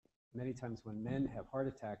that many times when men have heart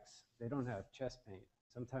attacks, they don't have chest pain.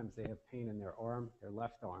 Sometimes they have pain in their arm, their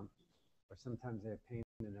left arm, or sometimes they have pain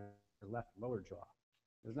in their left lower jaw.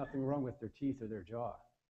 There's nothing wrong with their teeth or their jaw,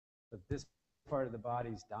 but this part of the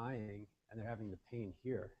body's dying and they're having the pain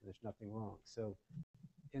here, and there's nothing wrong. So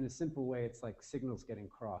in a simple way, it's like signals getting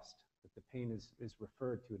crossed, that the pain is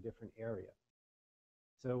referred to a different area.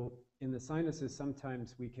 So in the sinuses,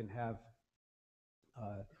 sometimes we can have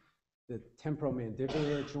the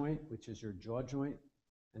temporomandibular joint, which is your jaw joint,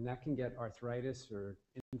 and that can get arthritis or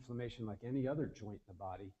inflammation like any other joint in the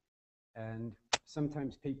body. And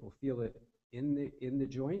sometimes people feel it in the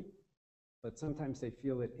joint, but sometimes they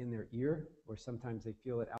feel it in their ear, or sometimes they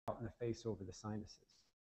feel it out in the face over the sinuses.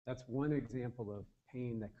 That's one example of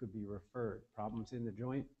pain that could be referred. Problems in the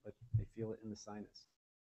joint, but they feel it in the sinus.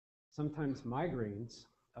 Sometimes migraines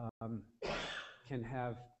can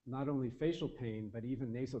have not only facial pain, but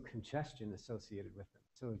even nasal congestion associated with them.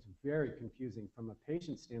 So it's very confusing. From a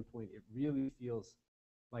patient standpoint, it really feels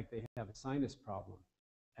like they have a sinus problem.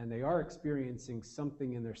 And they are experiencing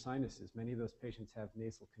something in their sinuses. Many of those patients have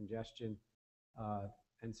nasal congestion.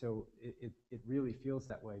 And so it really feels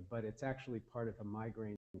that way, but it's actually part of a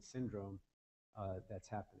migraine syndrome that's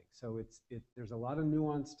happening. So there's a lot of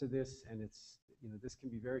nuance to this, and this can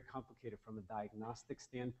be very complicated from a diagnostic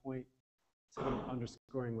standpoint. So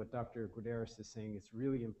underscoring what Dr. Guterres is saying, it's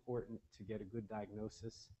really important to get a good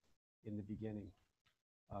diagnosis in the beginning.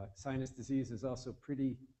 Sinus disease is also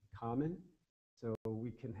pretty common. So we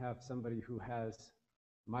can have somebody who has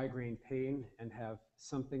migraine pain and have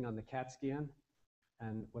something on the CAT scan,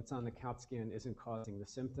 and what's on the CAT scan isn't causing the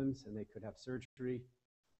symptoms, and they could have surgery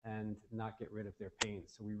and not get rid of their pain.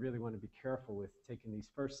 So we really want to be careful with taking these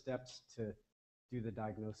first steps to do the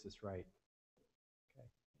diagnosis right. Okay.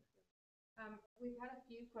 We've had a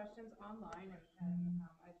few questions online, and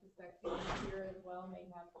I suspect people here as well may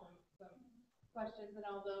have some questions. And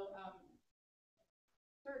although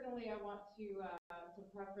certainly I want to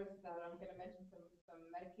preface that I'm going to mention some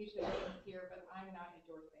medication names here, but I'm not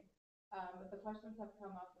endorsing. But the questions have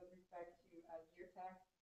come up with respect to Zyrtec,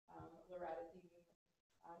 loratadine.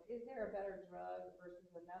 Is there a better drug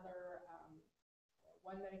versus another,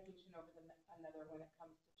 one medication over another when it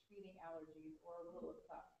comes to treating allergies, or a rule of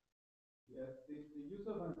thumb? Yeah, the use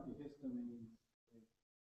of antihistamines is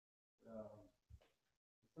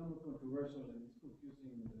somewhat controversial, and it's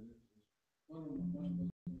confusing in the literature. One of those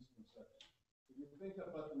misconceptions. If you think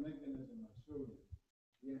about the mechanism I showed you,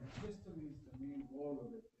 the antihistamines, the main goal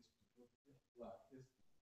of it is to block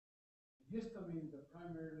histamine. Histamine, the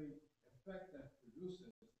primary effect that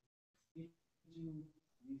produces is itching,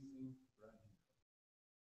 sneezing, running.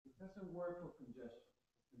 It doesn't work for congestion.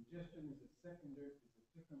 Congestion is a secondary, is a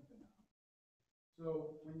different phenomenon.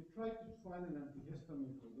 So when you try to find an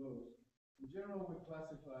antihistamine for those, in general we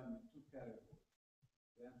classify them in two categories.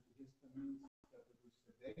 The antihistamines that produce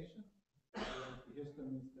sedation, and the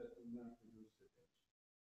antihistamines that do not produce sedation.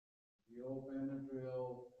 The old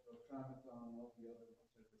Benadryl, the Tramadol, all the other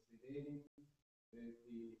ones are the sedating.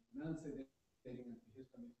 The non-sedating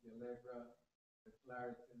antihistamines, the Allegra, the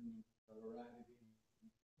Claritin, the loratadine.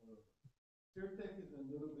 Zyrtec is a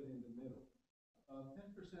little bit in the middle. About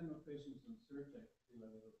 10% of patients on Zyrtec feel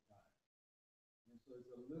a little tired. And so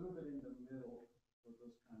it's a little bit in the middle for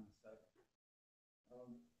those kind of side effects.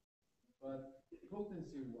 But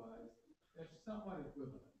potency-wise, they're somewhat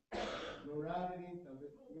equivalent. Loratadine,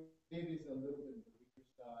 maybe it's a little bit on the weaker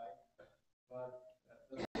side, but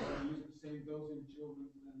doesn't use the same dose in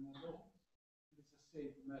children and adults. It's a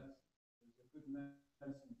safe medicine. It's a good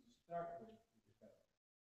medicine to start with.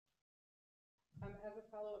 As a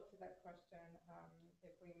follow-up to that question,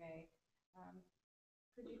 if we may,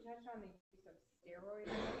 could you touch on the use of steroids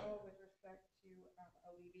at all with respect to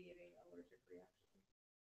alleviating allergic reactions?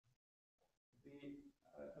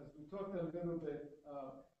 As we talked a little bit,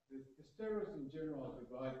 the steroids in general are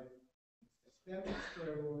divided systemic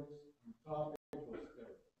steroids and topical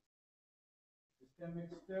steroids. Systemic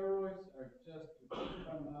steroids are just to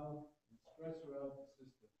come out and spread throughout the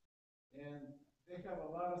system. And they have a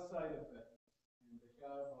lot of side effects, and they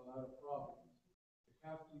have a lot of problems. We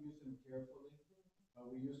have to use them carefully,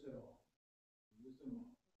 but we use it all. We use them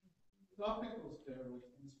all. Topical steroids,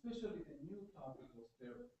 and especially the new topical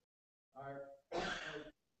steroids, are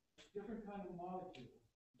different kind of molecules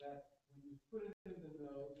that when you put it in the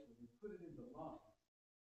nose, when you put it in the lungs,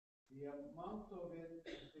 the amount of it,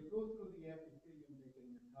 as they go through the epithelium, they get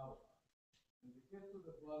metabolized. When they get to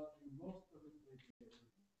the bloodstream, most of it they get.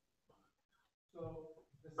 So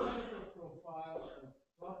the side effect profile of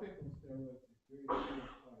topical steroids is very, very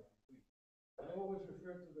far between. I always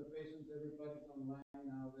refer to the patients, everybody's online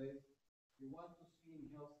nowadays. If you want to see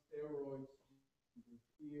inhaled steroids with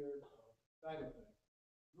fear of side effects,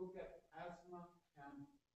 look at asthma CAMP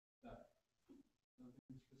study,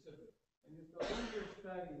 something specific. And it's the longer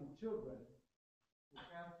study in children who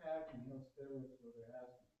have had inhaled steroids for their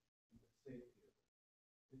asthma and the safety of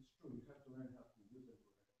it. It's true, you have to learn how to use it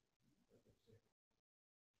correctly. But it's safe.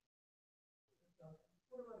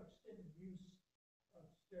 What about extended use of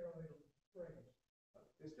steroidal sprays?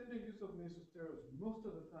 Extended use of nasal steroids, most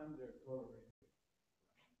of the time they're tolerated.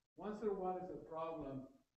 Once in a while it's a problem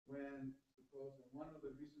when, suppose, and one of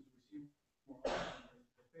the reasons we see more often is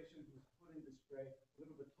the patient who's putting the spray a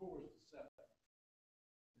little bit towards the septum.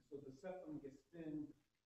 And so the septum gets thin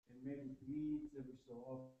and maybe bleeds every so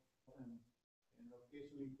often, and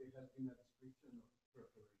occasionally there has been a description of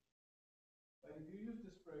perforation. But if you use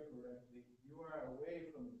the spray correctly, you are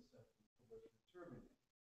away from the septum towards the turbinate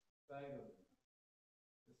side of it.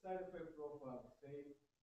 The side effect profile is safe,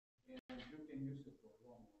 and you can use it for a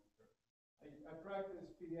long, long term. I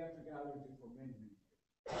practiced pediatric allergy for many, many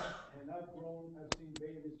years. And I've seen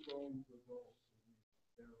babies grow into adults with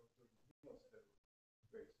steroids or neosteroid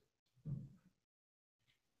braces.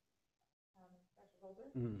 Dr. Holder,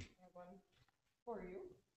 Mm. I have one for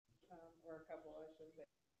you, or a couple, I should say,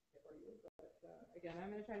 for you. But again,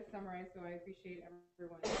 I'm going to try to summarize, so I appreciate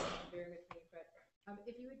everyone bearing with me. But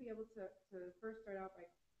if you would be able to first start out by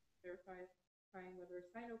clarifying whether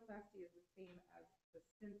sinuplasty is the same as the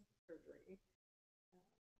Sinus surgery,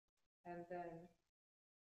 and then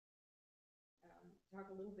talk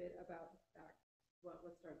a little bit about that. Well,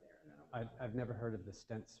 let's start there, and then I've never heard of the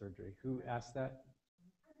stent surgery. Who asked that?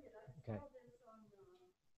 Okay.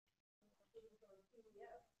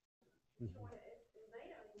 Mhm.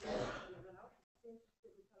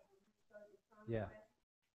 Yeah.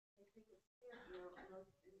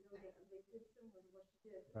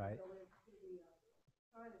 Right.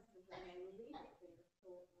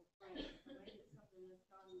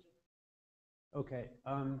 Okay. I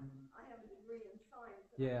have a degree in science.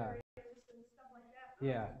 And Yeah. I'm very interested in stuff like that.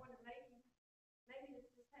 Yeah. I was wondering, maybe this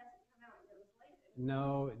just hasn't come out yet. It's late.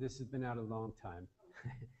 No, this has been out a long time. So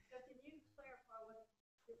can you clarify what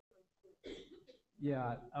the difference is?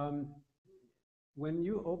 Yeah. When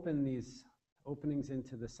you open these openings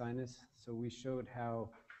into the sinus, so we showed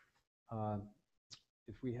how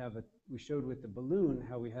we showed with the balloon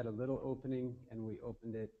how we had a little opening and we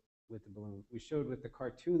opened it with the balloon. We showed with the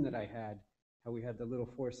cartoon that I had how we had the little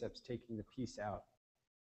forceps taking the piece out.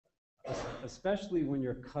 Especially when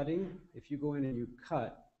you're cutting, if you go in and you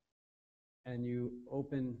cut and you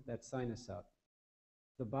open that sinus up,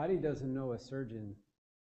 the body doesn't know a surgeon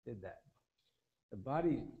did that. The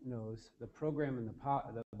body knows, the program in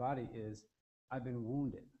the body is, I've been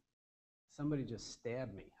wounded. Somebody just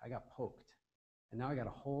stabbed me. I got poked. And now I got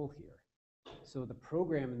a hole here. So the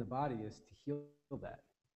program in the body is to heal that.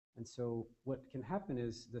 And so what can happen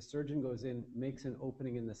is the surgeon goes in, makes an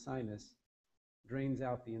opening in the sinus, drains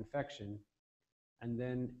out the infection, and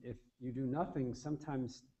then if you do nothing,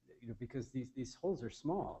 sometimes, because these holes are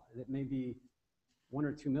small, it may be 1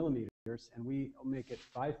 or 2 millimeters, and we make it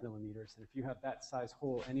 5 millimeters. And if you have that size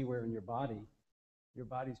hole anywhere in your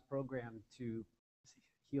body's programmed to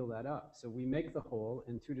heal that up. So we make the hole,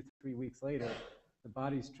 and 2 to 3 weeks later, the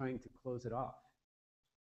body's trying to close it off.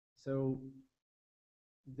 So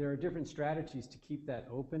there are different strategies to keep that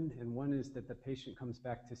open, and one is that the patient comes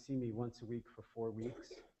back to see me once a week for 4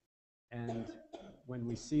 weeks. And when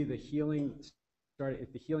we see the healing start,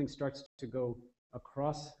 if the healing starts to go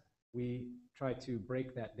across, we try to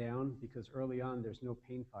break that down because early on there's no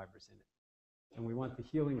pain fibers in it. And we want the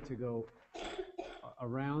healing to go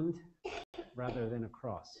around rather than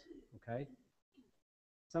across, okay?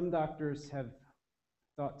 Some doctors have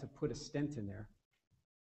thought to put a stent in there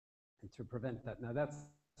and to prevent that. Now that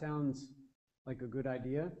sounds like a good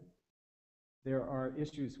idea. There are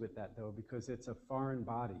issues with that though, because it's a foreign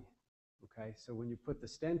body, okay? So when you put the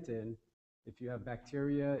stent in, if you have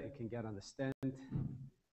bacteria, it can get on the stent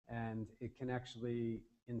and it can actually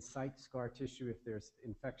incite scar tissue if there's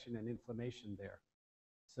infection and inflammation there.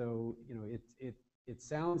 So, it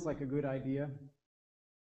sounds like a good idea.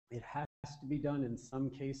 It has to be done in some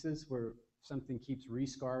cases where something keeps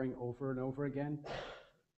rescarring over and over again.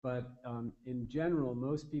 But in general,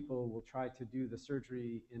 most people will try to do the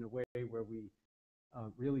surgery in a way where we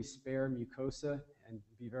really spare mucosa and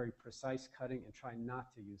be very precise cutting and try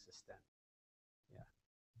not to use a stent. Yeah.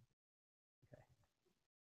 Okay.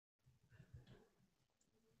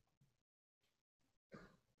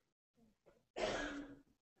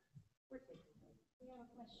 We have a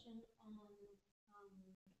question on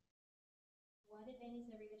what, if any, is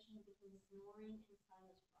the relation between snoring and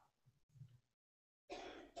sinus problems?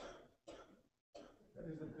 That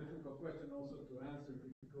is a difficult question also to answer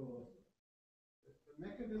because the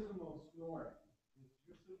mechanism of snoring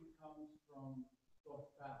usually comes from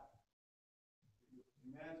soft palate. If you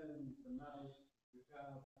imagine the mouth, you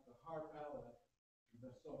have the hard palate and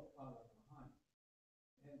the soft palate behind.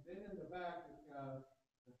 And then in the back, you have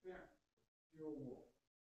the pharynx, the pure wall.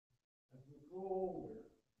 As we go over,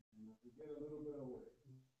 and as we get a little bit away,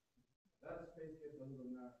 that space gets a little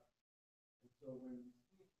narrow. And so when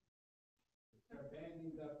you start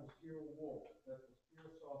bending that posterior wall, that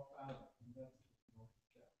posterior soft palate, and that's the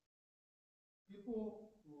step.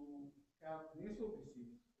 People who have nasal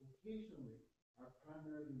disease occasionally are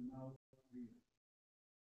primarily mouth breathers.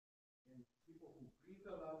 And people who breathe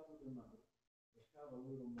a lot through the mouth, they have a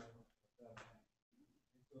little more of that bend.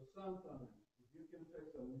 And so sometimes, if you can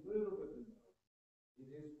fix a little bit of nose, it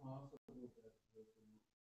is possible that there's a move.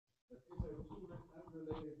 But these are two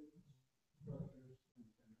unrelated structures and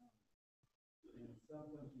phenomena. And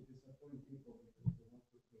sometimes you disappoint people because they want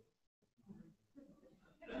to fix.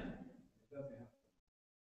 doesn't happen.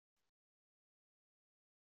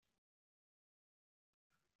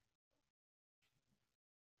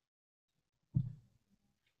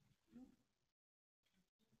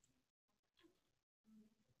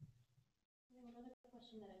 Another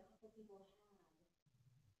question that a couple people had.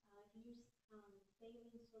 If you use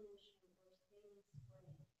saline solution or saline spray,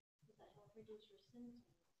 does that help reduce your symptoms?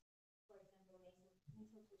 For example,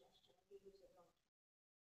 nasal congestion, if you use it long.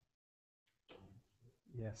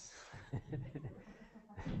 Yes.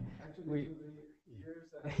 Actually, here's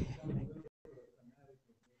that become a little bit of fanatic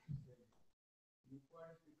of what you say.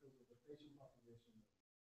 Required because of the patient population.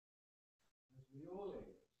 As we all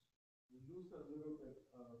age, we lose a little bit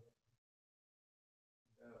of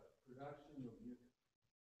the production of mucus.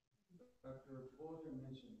 Dr. Bolger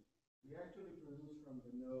mentioned, we actually produce from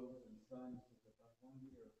the nose and sinuses about 1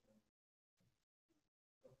 liter of phlegm.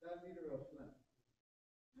 Of that liter of phlegm,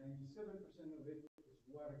 97% of it is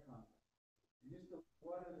water content. And it's the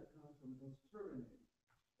water that comes from those turbinates.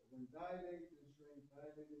 When dilate and shrink,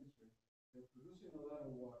 they're producing a lot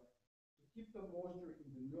of water. To keep the moisture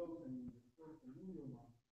in the nose and in the throat and in your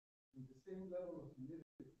mouth with the same level of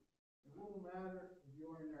humidity, it won't matter if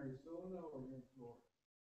you're in Arizona or you're in Florida.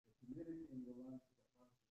 The humidity in the lungs is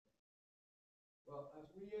about the same. Well, as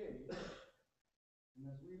we age, and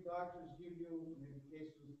as we doctors give you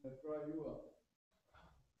medications that dry you up,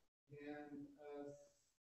 and as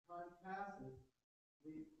time passes,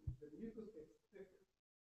 the mucus gets thicker.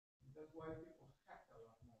 That's why people hack a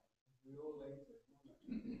lot more. We all age at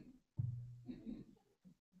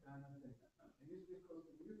kind of thing. And it's because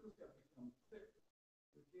the mucus have become thick.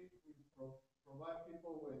 We provide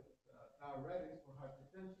people with diuretics for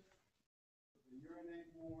hypertension. So they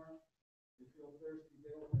urinate more, they feel thirsty,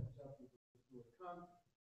 they don't catch up with the fluid content.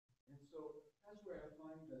 And so that's where I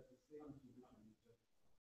find that the saline solution is just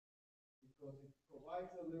because it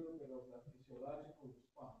provides a little bit of that physiological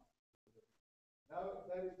response.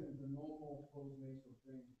 That is in the normal post-nasal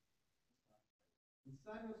drainage. In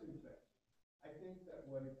sinus infection, I think that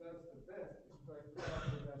what it does the best is try to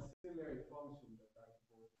help with that ciliary function that I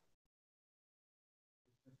told you.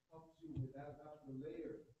 It just helps you with that upper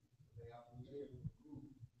layer. The upper layer of the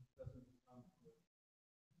groove doesn't become good.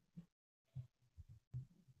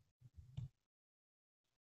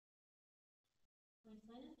 My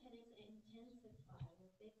sinus headaches intensify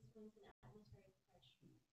with big swings in atmospheric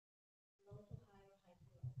pressure, low to high or high to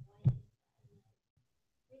low. Why is that? And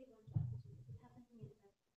I really want to ask you, it happened to me in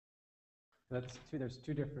fact. There's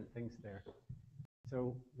two different things there.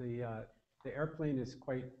 So the airplane is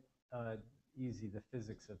quite easy, the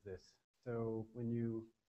physics of this. So when you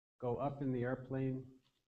go up in the airplane,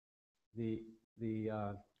 the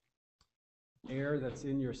air that's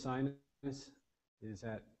in your sinus is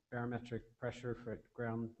at barometric pressure for at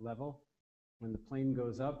ground level. When the plane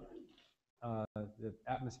goes up, the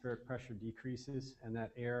atmospheric pressure decreases and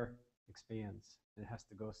that air expands and it has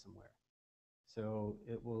to go somewhere. So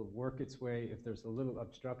it will work its way, if there's a little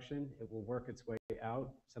obstruction, it will work its way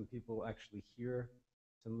out. Some people actually hear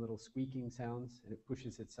some little squeaking sounds and it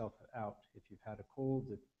pushes itself out if you've had a cold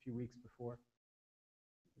a few weeks before.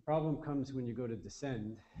 The problem comes when you go to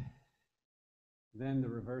descend, then the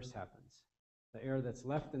reverse happens. The air that's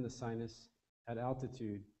left in the sinus at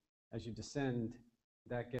altitude, as you descend,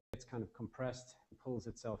 that gets kind of compressed and pulls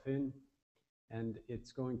itself in, and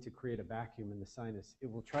it's going to create a vacuum in the sinus. It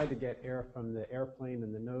will try to get air from the airplane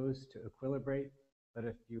and the nose to equilibrate, but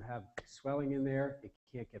if you have swelling in there, it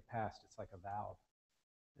can't get past. It's like a valve.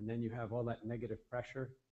 And then you have all that negative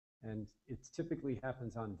pressure, and it typically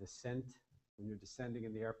happens on descent, when you're descending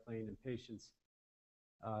in the airplane, and patients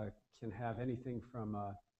can have anything from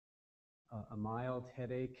a mild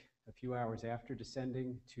headache a few hours after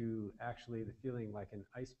descending to actually the feeling like an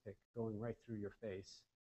ice pick going right through your face.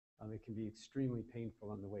 It can be extremely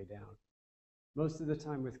painful on the way down. Most of the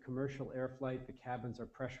time with commercial air flight, the cabins are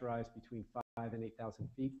pressurized between 5,000 and 8,000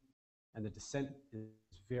 feet, and the descent is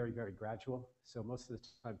very, very gradual. So most of the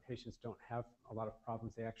time patients don't have a lot of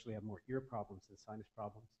problems. They actually have more ear problems than sinus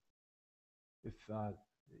problems. If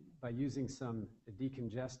by using some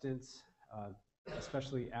decongestants,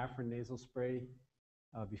 especially Afrin nasal spray,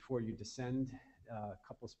 before you descend, a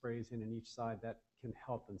couple sprays in each side, that can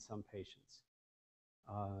help in some patients.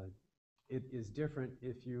 It is different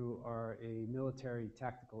if you are a military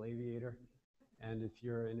tactical aviator, and if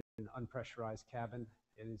you're in an unpressurized cabin,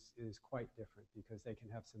 it is quite different because they can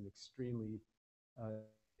have some extremely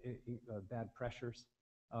bad pressures,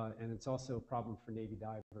 and it's also a problem for Navy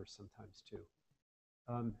divers sometimes too.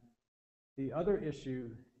 The other issue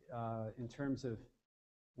in terms of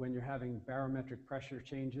when you're having barometric pressure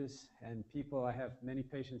changes, and people, I have many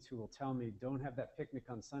patients who will tell me, don't have that picnic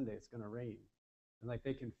on Sunday, it's going to rain. And like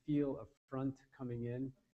they can feel a front coming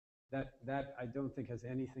in. That I don't think has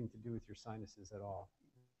anything to do with your sinuses at all.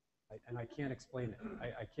 And I can't explain it.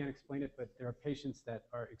 I can't explain it, but there are patients that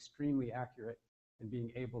are extremely accurate in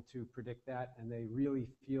being able to predict that, and they really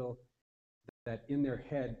feel that in their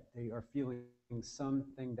head, they are feeling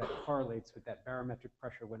something that correlates with that barometric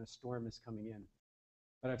pressure when a storm is coming in.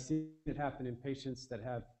 But I've seen it happen in patients that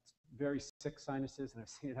have very sick sinuses, and I've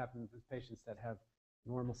seen it happen with patients that have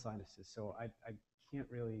normal sinuses. So I can't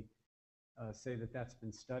really say that that's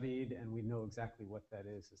been studied, and we know exactly what that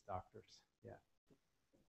is as doctors. Yeah.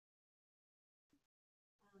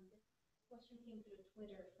 This question came through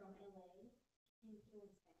Twitter from LA, came through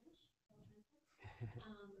in Spanish.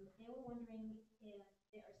 They were wondering if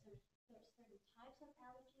there are certain types of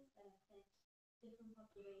allergies that affect different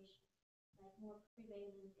populations, like more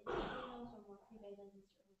prevalent in females or more prevalent in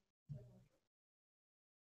certain groups.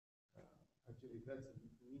 Actually, that's a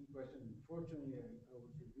neat question. Unfortunately, I was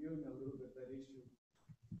reviewing a little bit that issue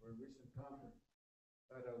for a recent conference,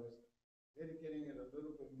 but I was dedicating it a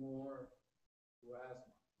little bit more to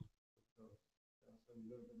asthma. So that's a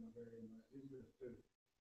little bit more very interested.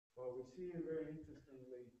 What we see very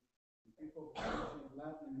interestingly, in people in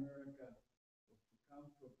Latin America, who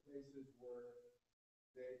come from places where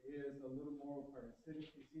there is a little more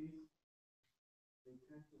parasitic disease, they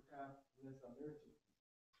tend to have less allergic.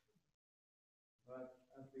 But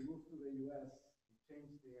as they move to the US, they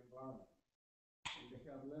change the environment. And they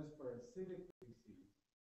have less parasitic disease.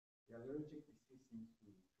 The allergic disease seems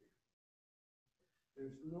to increase.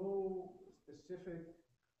 There's no specific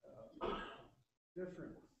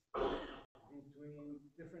difference between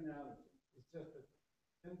different allergies. It's just a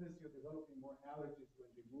tendency of developing more allergies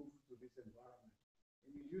when they move to this environment.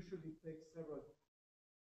 And it usually takes several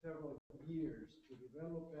years to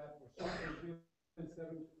develop that, or sometimes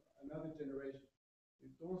even another generation. You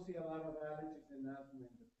don't see a lot of allergies in asthma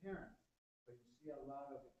in the parents, but you see a lot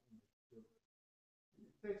of it in the children. It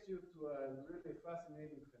takes you to a really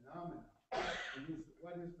fascinating phenomenon.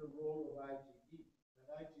 What is the role of IgE? That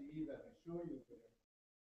IgE that I show you there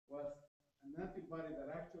was an antibody that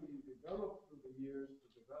actually developed through the years of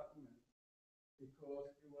development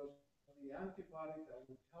because it was the antibody that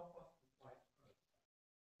would help us to fight parasites.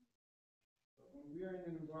 So when we are in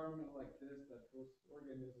an environment like this, that those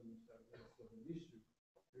organisms are less of an issue,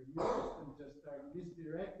 their immune system just start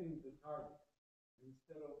misdirecting the target.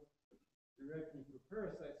 Instead of directing to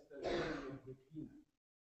parasites, they're getting to peanut,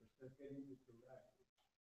 or start getting to correct.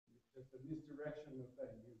 It's just a misdirection of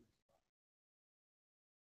that immune response.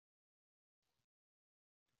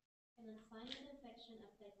 Can a sinus infection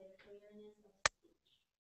affect the clearness of speech?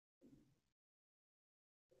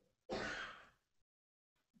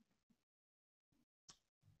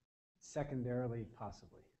 Secondarily,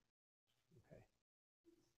 possibly. Okay.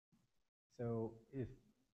 So if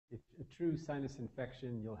a true sinus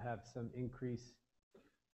infection, you'll have some increased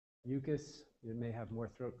mucus. You may have more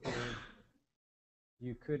throat clearing.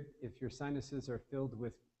 You could, if your sinuses are filled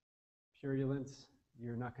with purulence,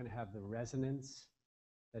 you're not going to have the resonance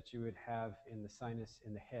that you would have in the sinus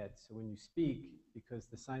in the head. So when you speak, because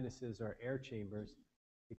the sinuses are air chambers,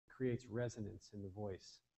 it creates resonance in the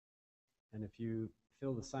voice. And if you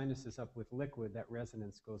fill the sinuses up with liquid, that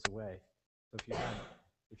resonance goes away. So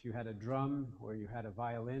if you had a drum or you had a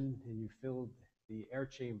violin and you filled the air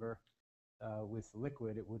chamber with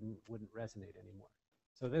liquid, it wouldn't resonate anymore.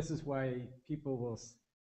 So this is why people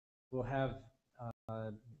will have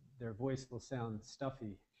their voice will sound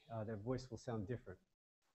stuffy. Their voice will sound different.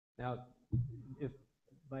 Now, if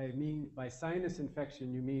by sinus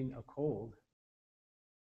infection you mean a cold,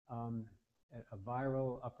 a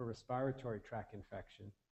viral upper respiratory tract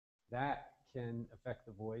infection, that can affect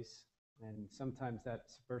the voice. And sometimes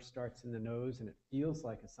that first starts in the nose and it feels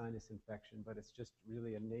like a sinus infection, but it's just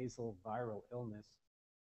really a nasal viral illness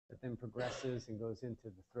that then progresses and goes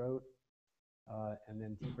into the throat and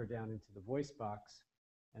then deeper down into the voice box.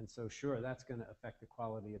 And so sure, that's going to affect the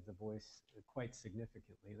quality of the voice quite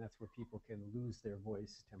significantly. And that's where people can lose their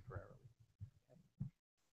voice temporarily. Okay.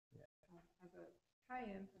 Yeah. As a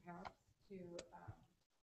tie-in perhaps to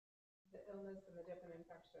the illness and the different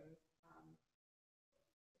infections,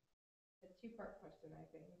 a two-part question, I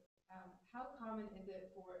think. How common is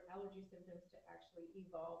it for allergy symptoms to actually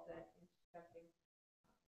evolve that into something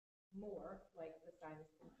more like the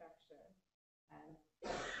sinus infection? And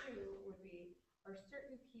two would be, are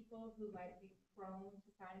certain people who might be prone to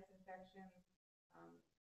sinus infections,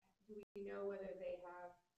 do we know whether they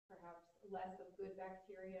have perhaps less of good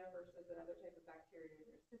bacteria versus another type of bacteria in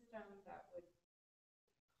their system that would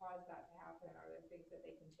cause that to happen? Are there things that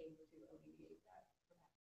they can take to alleviate that?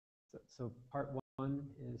 So part one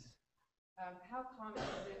is, How common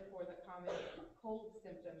is it for the common cold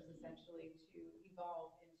symptoms essentially to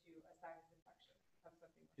evolve into a sinus infection of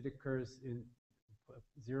something? it occurs in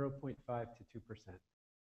 0.5 to 2%.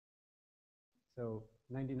 So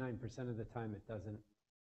 99% of the time it doesn't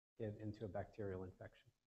get into a bacterial infection.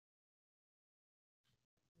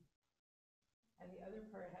 And the other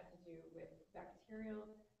part had to do with bacterial.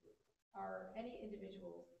 Are any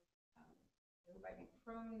individuals who might be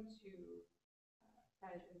prone to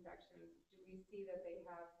sinus infections, do we see that they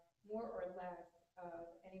have more or less of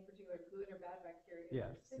any particular good or bad bacteria in their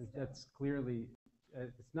Yes, system? that's clearly,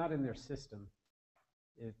 it's not in their system.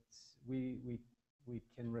 It's, we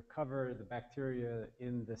can recover the bacteria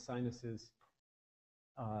in the sinuses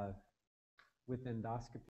with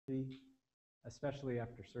endoscopy, especially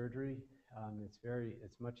after surgery.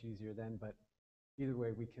 It's much easier then, but either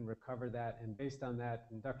way, we can recover that. And based on that,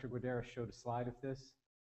 and Dr. Guadera showed a slide of this,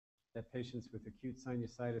 that patients with acute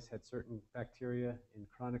sinusitis had certain bacteria. In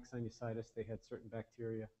chronic sinusitis, they had certain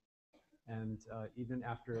bacteria. And even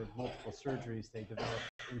after multiple surgeries, they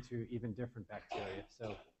developed into even different bacteria.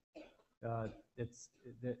 So it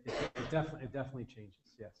definitely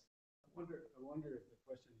changes, yes. I wonder if the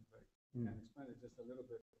question, if I can expand it just a little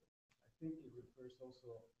bit, I think it refers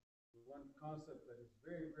also to one concept that is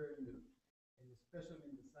very, very new, and especially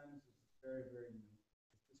in the sinuses, it's very, very new.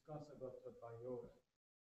 It's this concept of the biota.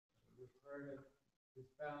 We've heard it, this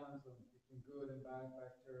balance between good and bad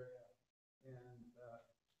bacteria, and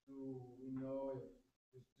do we know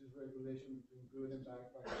if this dysregulation between good and bad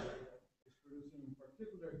bacteria is producing in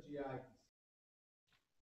particular GI disease.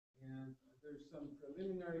 And there's some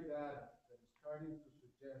preliminary data that is starting to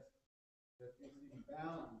suggest that this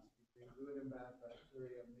imbalance between good and bad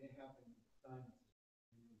bacteria may happen in the sinuses.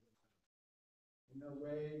 In a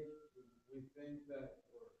way, we think that,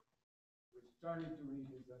 or we're starting to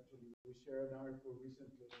read this actually, we shared an article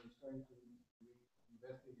recently, and we're starting to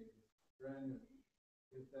investigate this brand new,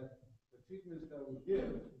 is that the treatments that we give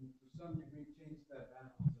to some degree change that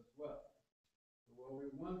balance as well. So what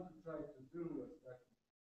we want to try to do, as Dr.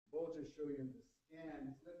 Bolger showed you in the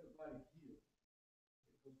scan, is let the body heal.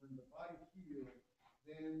 Because when the body heals,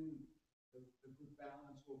 then the good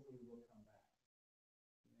balance hopefully will come back.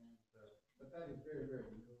 And, but that is very,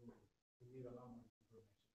 very new. We need a lot more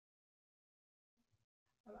information.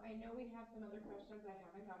 I know we have some other questions I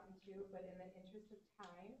haven't gotten to, but in the interest of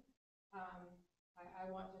time, I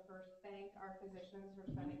want to first thank our physicians for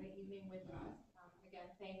spending the evening with us. Again,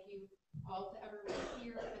 thank you all to everyone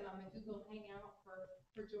here and on the Google Hangout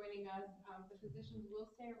for joining us. The physicians will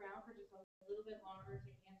stay around for just a little bit longer to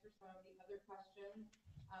answer some of the other questions.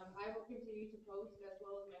 I will continue to post, as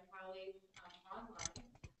well as my colleagues, online.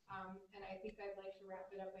 And I think I'd like to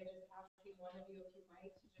wrap it up by just asking one of you, if you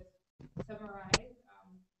might, to just summarize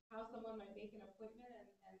how someone might make an appointment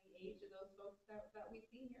and the age of those folks that we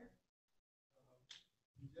see here.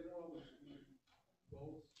 In general, we see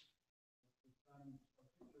both times,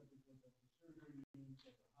 particularly because of the surgery needs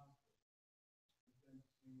of the hospital. We tend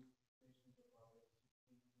to see patients about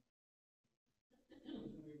 16.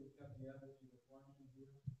 Usually we have the allergy department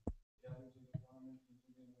here. The allergy department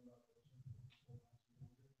usually in about patients with 4 months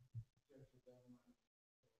younger. Check with them.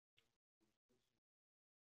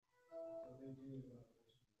 So they do